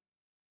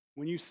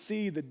 when you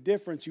see the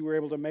difference you were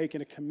able to make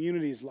in a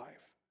community's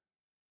life,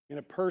 in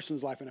a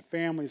person's life, in a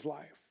family's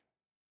life,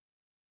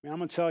 man, I'm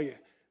going to tell you,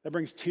 that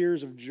brings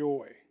tears of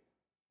joy.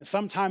 And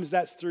sometimes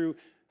that's through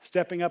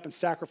stepping up and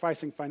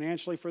sacrificing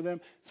financially for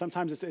them.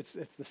 Sometimes it's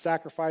the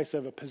sacrifice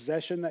of a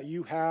possession that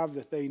you have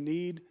that they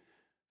need.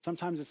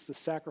 Sometimes it's the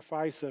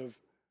sacrifice of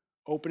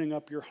opening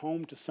up your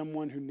home to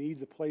someone who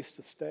needs a place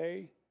to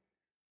stay,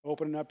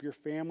 opening up your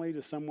family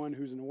to someone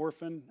who's an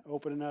orphan,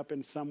 opening up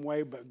in some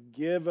way, but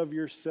give of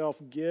yourself.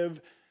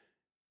 Give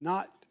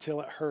not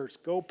till it hurts.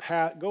 Go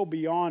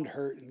beyond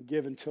hurt and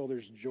give until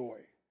there's joy.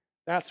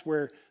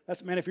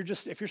 Man,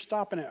 if you're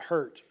stopping at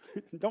hurt,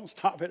 don't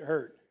stop at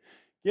hurt.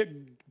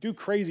 Do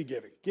crazy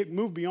giving.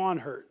 Move beyond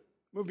hurt.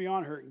 Move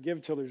beyond hurt and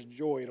give till there's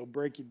joy. It'll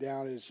break you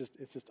down. It's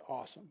just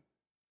awesome.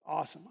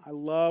 Awesome. I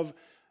love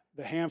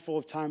the handful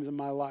of times in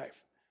my life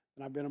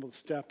that I've been able to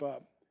step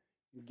up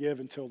and give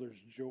until there's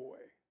joy.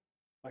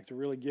 Like to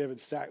really give in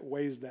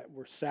ways that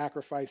were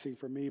sacrificing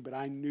for me, but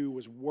I knew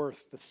was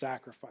worth the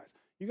sacrifice.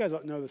 You guys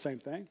know the same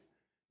thing.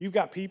 You've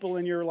got people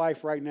in your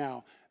life right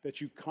now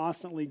that you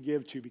constantly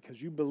give to because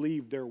you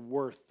believe they're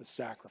worth the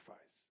sacrifice,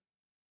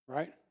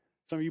 right?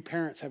 Some of you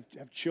parents have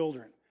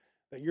children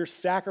That you're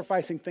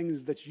sacrificing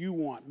things that you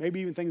want, maybe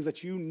even things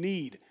that you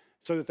need,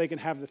 so that they can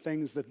have the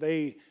things that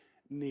they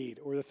need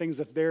or the things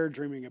that they're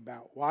dreaming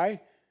about.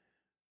 Why?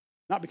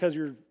 Not because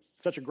you're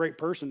such a great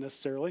person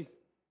necessarily.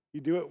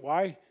 You do it,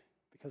 why?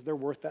 Because they're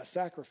worth that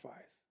sacrifice.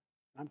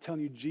 I'm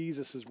telling you,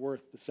 Jesus is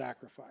worth the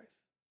sacrifice.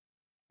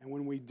 And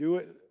when we do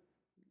it,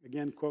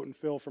 again, quoting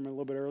Phil from a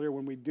little bit earlier,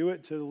 when we do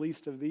it to the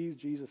least of these,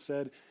 Jesus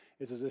said,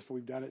 it's as if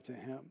we've done it to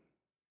him.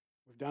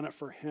 We've done it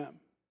for him.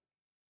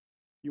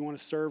 You want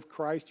to serve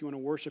Christ, you want to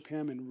worship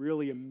him in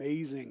really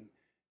amazing,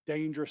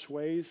 dangerous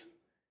ways,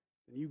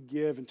 then you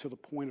give until the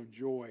point of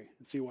joy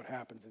and see what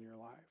happens in your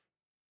life.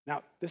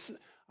 Now,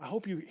 I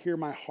hope you hear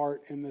my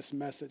heart in this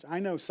message. I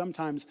know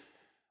sometimes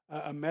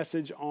a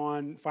message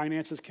on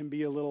finances can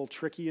be a little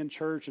tricky in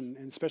church, and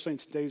especially in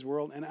today's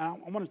world. And I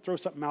want to throw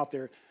something out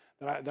there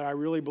that I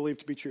really believe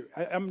to be true.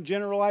 I'm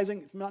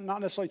generalizing. It's not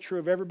necessarily true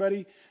of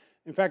everybody.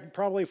 In fact,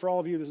 probably for all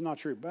of you, this is not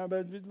true.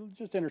 But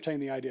just entertain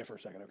the idea for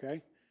a second,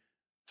 okay?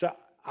 So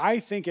I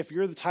think if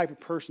you're the type of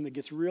person that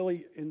gets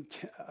really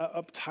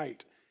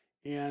uptight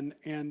and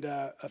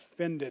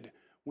offended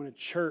when a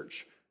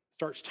church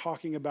starts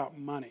talking about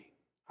money,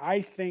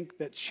 I think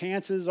that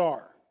chances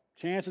are,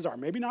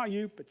 maybe not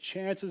you, but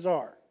chances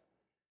are,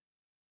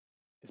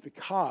 it's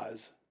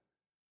because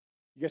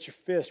you got your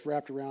fist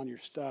wrapped around your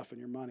stuff and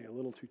your money a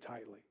little too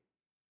tightly.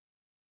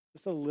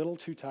 Just a little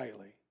too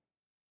tightly.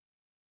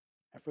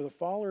 And for the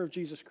follower of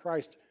Jesus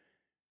Christ,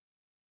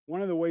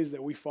 one of the ways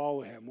that we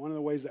follow him, one of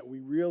the ways that we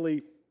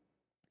really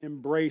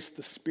embrace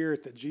the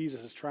spirit that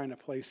Jesus is trying to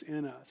place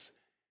in us,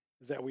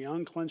 is that we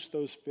unclench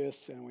those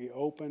fists and we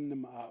open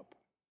them up.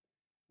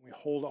 We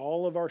hold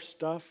all of our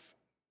stuff,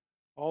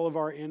 all of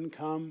our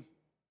income,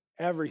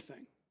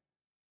 everything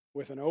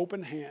with an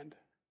open hand.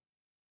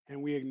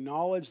 And we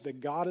acknowledge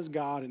that God is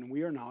God and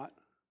we are not.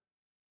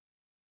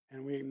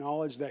 And we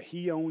acknowledge that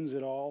he owns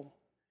it all.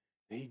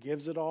 And he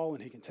gives it all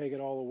and he can take it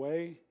all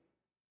away.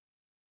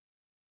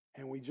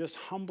 And we just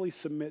humbly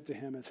submit to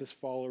him as his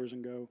followers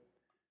and go,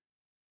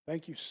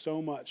 thank you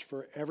so much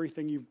for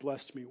everything you've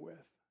blessed me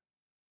with.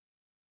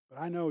 But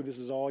I know this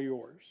is all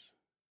yours.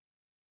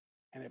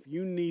 And if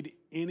you need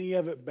any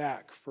of it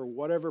back for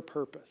whatever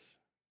purpose,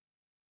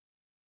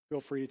 feel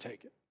free to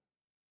take it.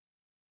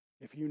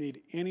 If you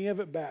need any of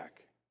it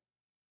back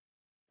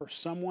for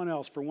someone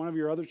else, for one of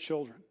your other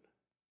children,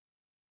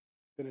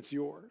 then it's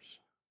yours.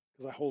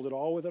 Because I hold it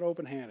all with an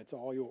open hand. It's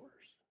all yours.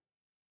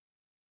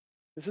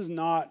 This is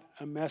not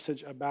a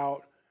message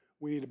about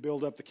we need to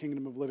build up the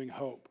kingdom of living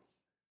hope.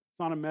 It's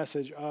not a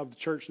message of the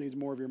church needs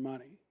more of your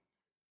money.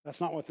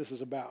 That's not what this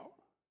is about.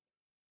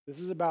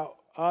 This is about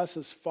us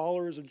as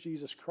followers of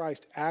Jesus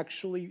Christ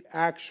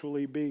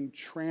actually being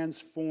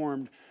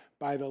transformed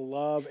by the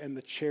love and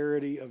the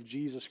charity of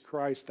Jesus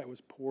Christ that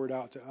was poured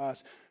out to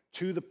us,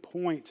 to the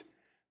point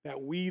that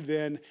we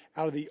then,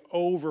 out of the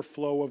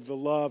overflow of the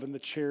love and the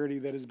charity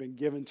that has been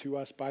given to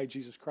us by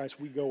Jesus Christ,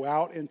 we go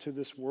out into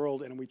this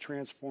world and we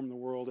transform the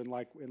world in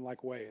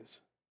like ways.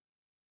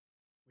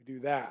 We do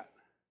that.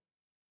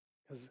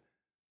 Because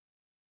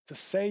to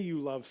say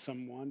you love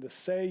someone, to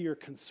say you're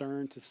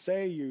concerned, to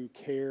say you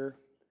care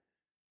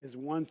is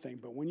one thing.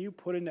 But when you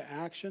put into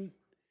action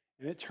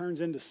and it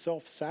turns into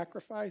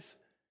self-sacrifice,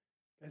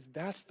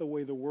 that's the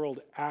way the world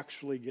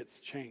actually gets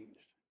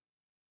changed.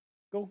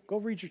 Go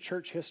read your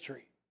church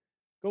history.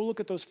 Go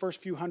look at those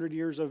first few hundred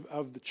years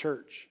of the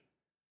church.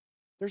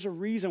 There's a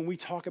reason we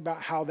talk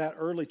about how that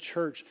early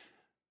church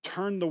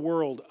turned the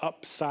world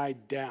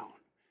upside down.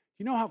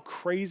 You know how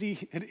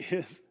crazy it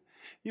is?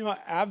 You know how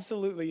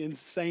absolutely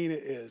insane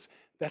it is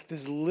that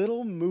this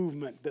little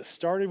movement that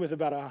started with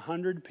about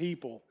 100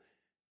 people,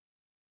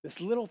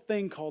 this little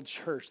thing called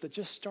church that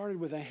just started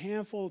with a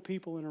handful of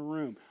people in a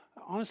room,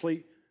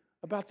 honestly,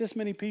 about this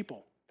many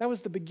people. That was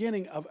the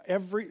beginning of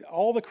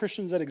all the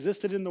Christians that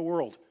existed in the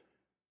world.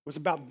 Was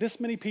about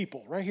this many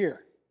people right here.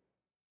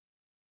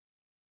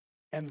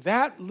 And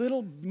that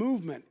little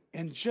movement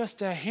in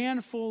just a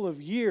handful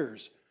of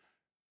years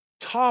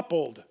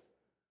toppled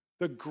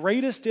the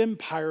greatest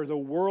empire the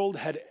world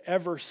had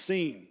ever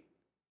seen,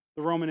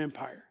 the Roman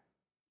Empire.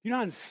 You know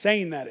how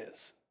insane that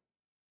is?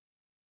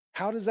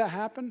 How does that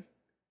happen?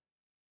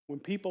 When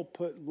people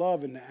put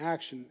love into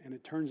action and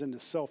it turns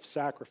into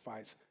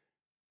self-sacrifice,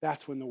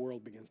 that's when the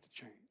world begins to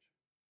change.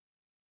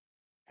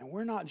 And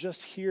we're not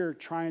just here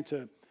trying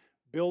to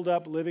build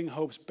up Living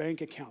Hope's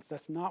bank accounts.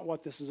 That's not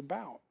what this is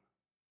about.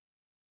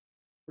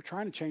 We're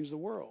trying to change the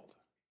world.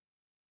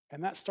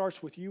 And that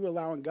starts with you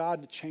allowing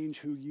God to change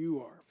who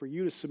you are, for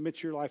you to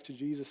submit your life to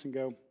Jesus and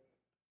go,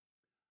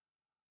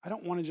 I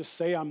don't want to just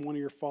say I'm one of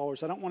your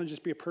followers. I don't want to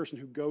just be a person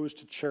who goes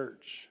to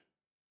church.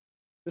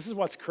 This is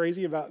what's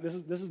crazy about this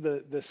is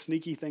the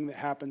sneaky thing that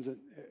happens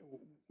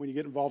when you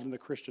get involved in the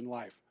Christian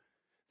life.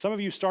 Some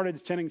of you started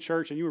attending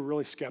church and you were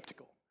really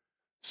skeptical.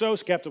 So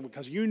skeptical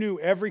because you knew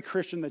every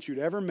Christian that you'd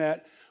ever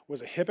met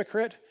was a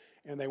hypocrite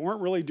and they weren't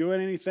really doing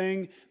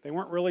anything. They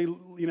weren't really,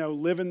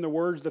 living the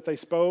words that they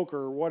spoke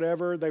or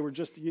whatever. They were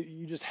just,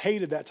 you just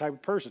hated that type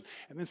of person.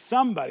 And then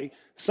somebody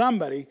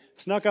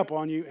snuck up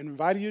on you and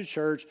invited you to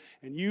church,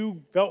 and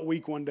you felt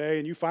weak one day,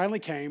 and you finally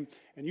came,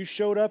 and you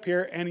showed up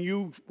here,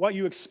 and what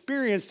you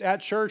experienced at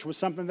church was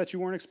something that you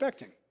weren't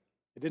expecting.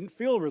 It didn't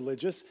feel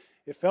religious.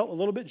 It felt a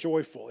little bit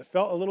joyful. It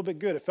felt a little bit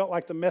good. It felt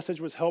like the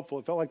message was helpful.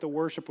 It felt like the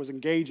worship was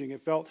engaging.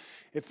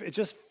 It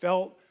just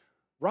felt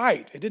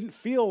right. It didn't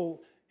feel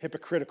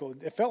hypocritical.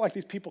 It felt like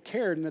these people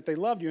cared and that they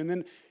loved you.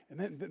 And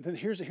then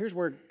here's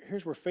where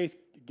faith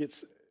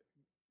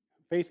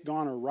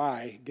gone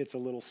awry gets a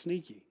little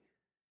sneaky.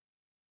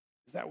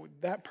 Is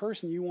that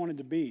person you wanted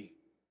to be,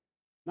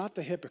 not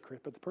the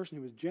hypocrite, but the person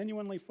who was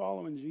genuinely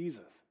following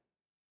Jesus.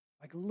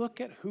 Like,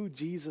 look at who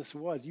Jesus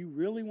was. You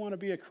really want to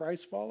be a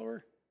Christ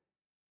follower?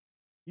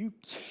 You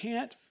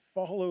can't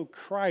follow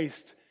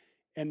Christ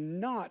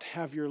and not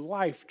have your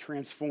life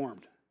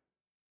transformed.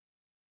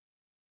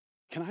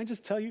 Can I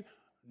just tell you,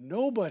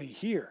 nobody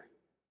here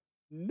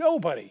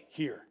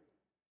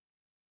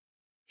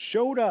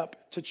showed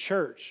up to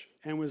church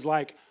and was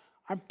like,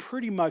 I'm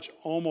pretty much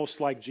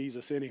almost like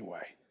Jesus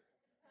anyway.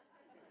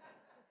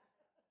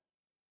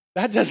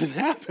 That doesn't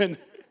happen.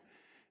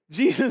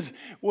 Jesus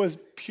was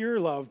pure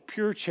love,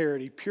 pure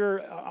charity,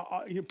 pure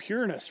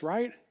pureness,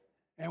 right?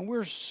 And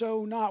we're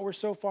so not. We're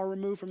so far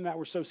removed from that.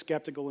 We're so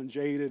skeptical and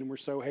jaded, and we're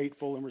so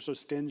hateful, and we're so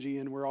stingy,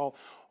 and we're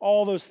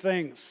all those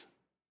things.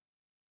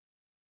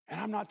 And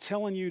I'm not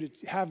telling you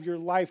to have your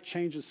life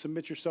change and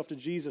submit yourself to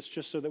Jesus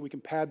just so that we can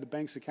pad the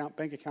bank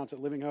accounts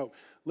at Living Hope.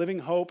 Living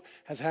Hope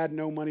has had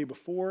no money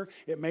before.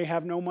 It may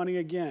have no money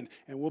again,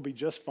 and we'll be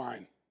just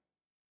fine.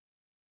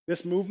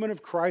 This movement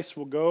of Christ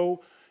will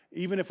go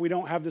even if we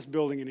don't have this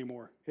building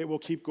anymore. It will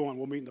keep going.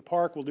 We'll meet in the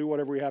park. We'll do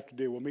whatever we have to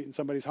do. We'll meet in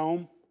somebody's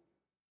home.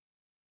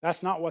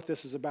 That's not what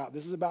this is about.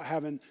 This is about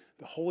having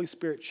the Holy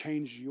Spirit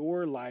change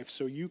your life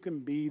so you can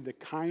be the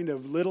kind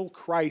of little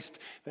Christ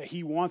that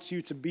He wants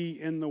you to be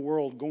in the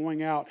world,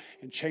 going out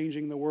and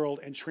changing the world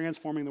and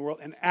transforming the world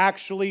and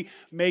actually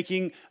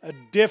making a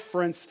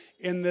difference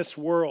in this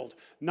world.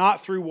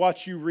 Not through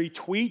what you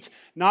retweet,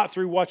 not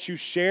through what you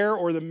share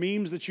or the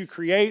memes that you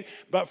create,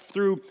 but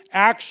through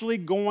actually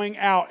going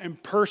out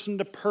and person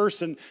to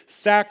person,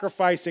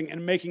 sacrificing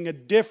and making a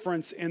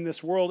difference in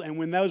this world. And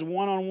when those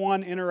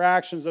one-on-one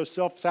interactions, those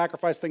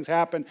self-sacrifice things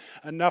happen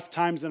enough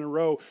times in a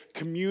row,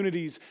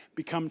 communities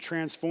become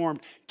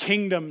transformed,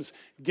 kingdoms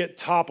get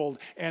toppled,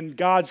 and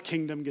God's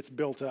kingdom gets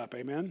built up.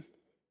 Amen?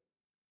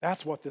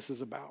 That's what this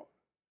is about.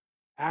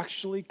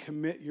 Actually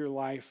commit your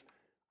life.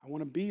 I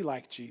want to be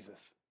like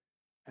Jesus.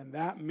 And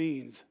that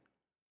means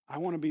I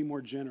want to be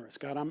more generous.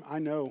 God, I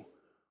know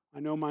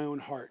my own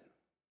heart.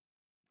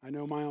 I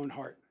know my own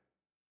heart.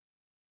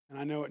 And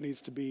I know it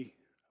needs to be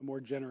a more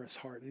generous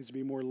heart. It needs to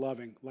be more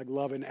loving, like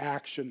love in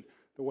action,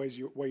 the way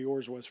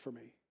yours was for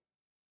me.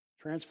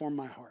 Transform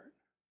my heart.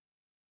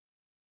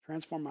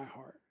 Transform my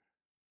heart.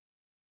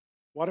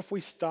 What if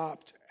we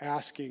stopped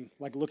asking,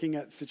 like looking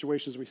at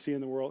situations we see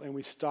in the world, and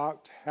we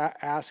stopped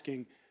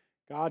asking,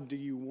 God, do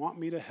you want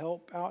me to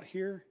help out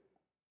here?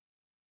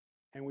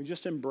 And we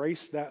just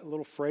embrace that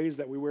little phrase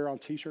that we wear on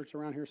t-shirts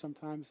around here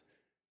sometimes.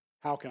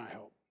 How can I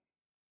help?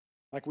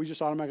 Like we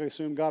just automatically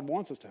assume God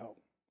wants us to help.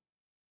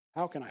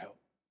 How can I help?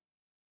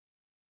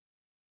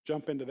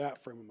 Jump into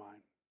that frame of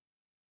mind.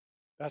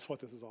 That's what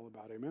this is all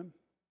about, amen?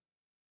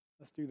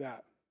 Let's do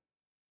that.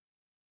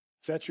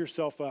 Set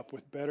yourself up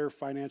with better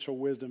financial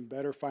wisdom,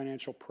 better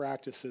financial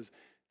practices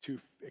to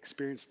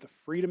experience the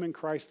freedom in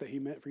Christ that He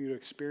meant for you to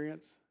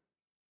experience.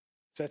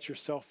 Set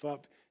yourself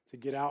up to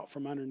get out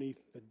from underneath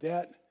the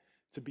debt,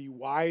 to be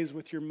wise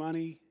with your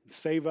money, and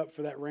save up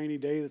for that rainy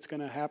day that's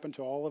going to happen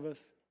to all of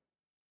us.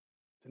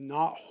 To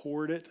not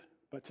hoard it,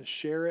 but to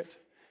share it.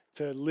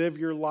 To live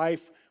your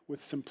life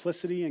with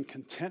simplicity and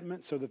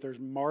contentment so that there's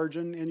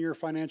margin in your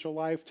financial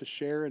life to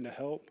share and to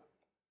help.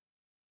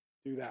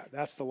 Do that.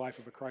 That's the life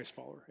of a Christ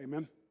follower.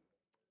 Amen?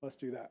 Let's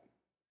do that.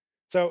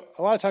 So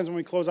a lot of times when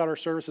we close out our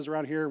services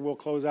around here, we'll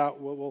close out,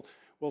 we'll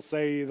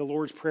say the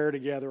Lord's Prayer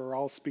together, or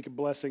I'll speak a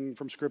blessing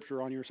from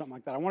Scripture on you or something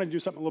like that. I want to do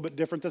something a little bit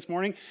different this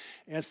morning.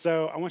 And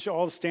so I want you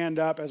all to stand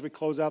up as we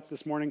close out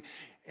this morning.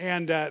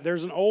 And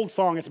there's an old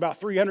song. It's about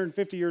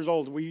 350 years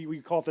old.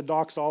 We call it the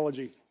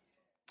Doxology.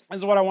 This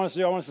is what I want us to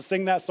do. I want us to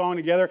sing that song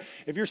together.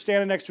 If you're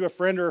standing next to a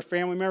friend or a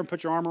family member,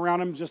 put your arm around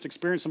them. Just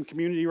experience some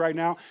community right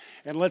now.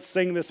 And let's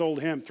sing this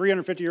old hymn,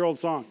 350-year-old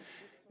song.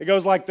 It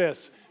goes like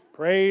this.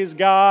 Praise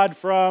God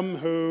from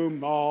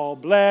whom all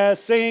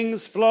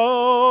blessings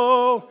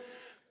flow.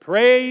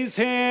 Praise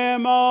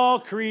Him, all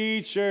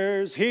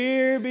creatures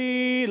here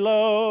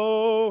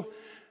below.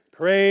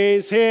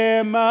 Praise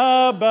Him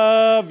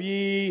above,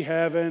 ye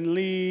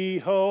heavenly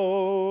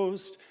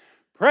host.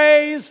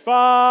 Praise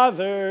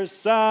Father,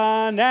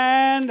 Son,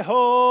 and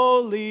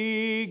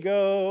Holy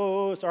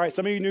Ghost. All right,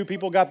 some of you new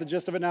people got the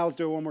gist of it now. Let's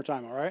do it one more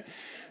time, all right?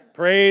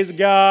 Praise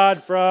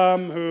God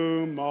from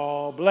whom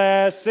all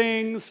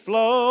blessings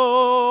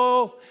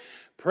flow.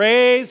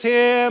 Praise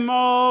Him,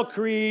 all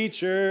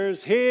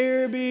creatures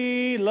here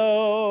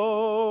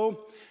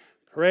below.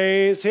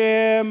 Praise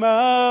him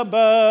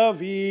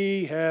above,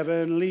 ye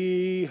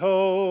heavenly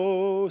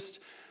host.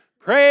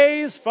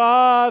 Praise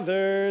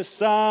Father,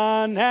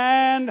 Son,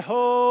 and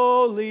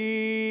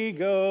Holy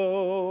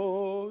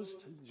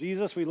Ghost.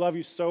 Jesus, we love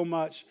you so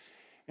much,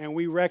 and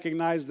we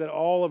recognize that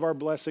all of our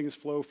blessings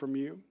flow from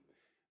you.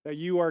 That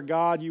you are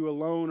God, you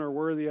alone are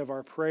worthy of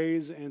our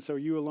praise, and so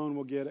you alone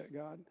will get it,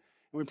 God. And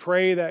we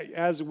pray that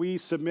as we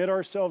submit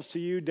ourselves to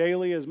you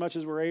daily as much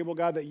as we're able,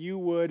 God, that you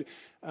would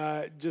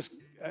just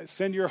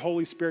send your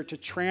Holy Spirit to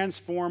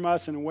transform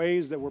us in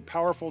ways that were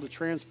powerful to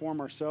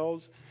transform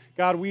ourselves.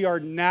 God, we are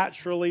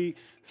naturally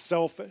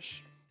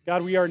selfish.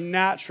 God, we are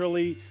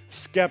naturally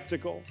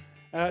skeptical.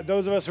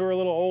 Those of us who are a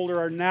little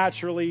older are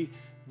naturally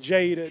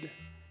jaded.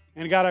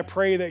 And God, I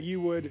pray that you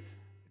would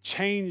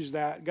change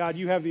that. God,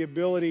 you have the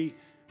ability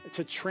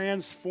to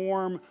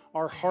transform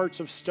our hearts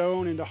of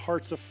stone into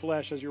hearts of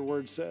flesh, as your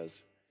word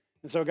says.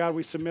 And so, God,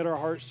 we submit our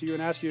hearts to you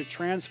and ask you to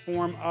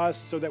transform us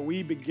so that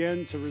we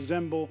begin to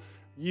resemble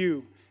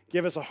you.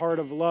 Give us a heart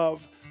of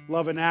love,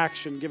 love in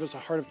action. Give us a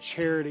heart of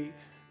charity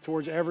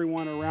towards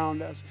everyone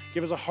around us.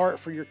 Give us a heart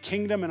for your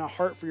kingdom and a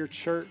heart for your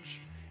church.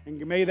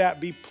 And may that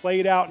be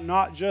played out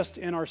not just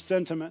in our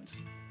sentiments,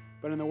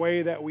 but in the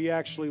way that we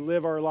actually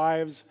live our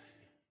lives,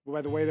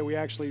 by the way that we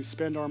actually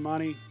spend our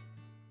money.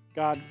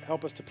 God,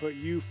 help us to put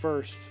you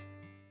first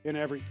in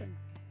everything.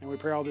 And we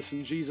pray all this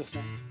in Jesus'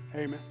 name.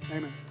 Amen.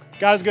 Amen.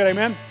 God is good.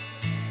 Amen.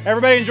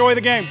 Everybody enjoy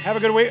the game. Have a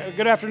good week, a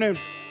good afternoon.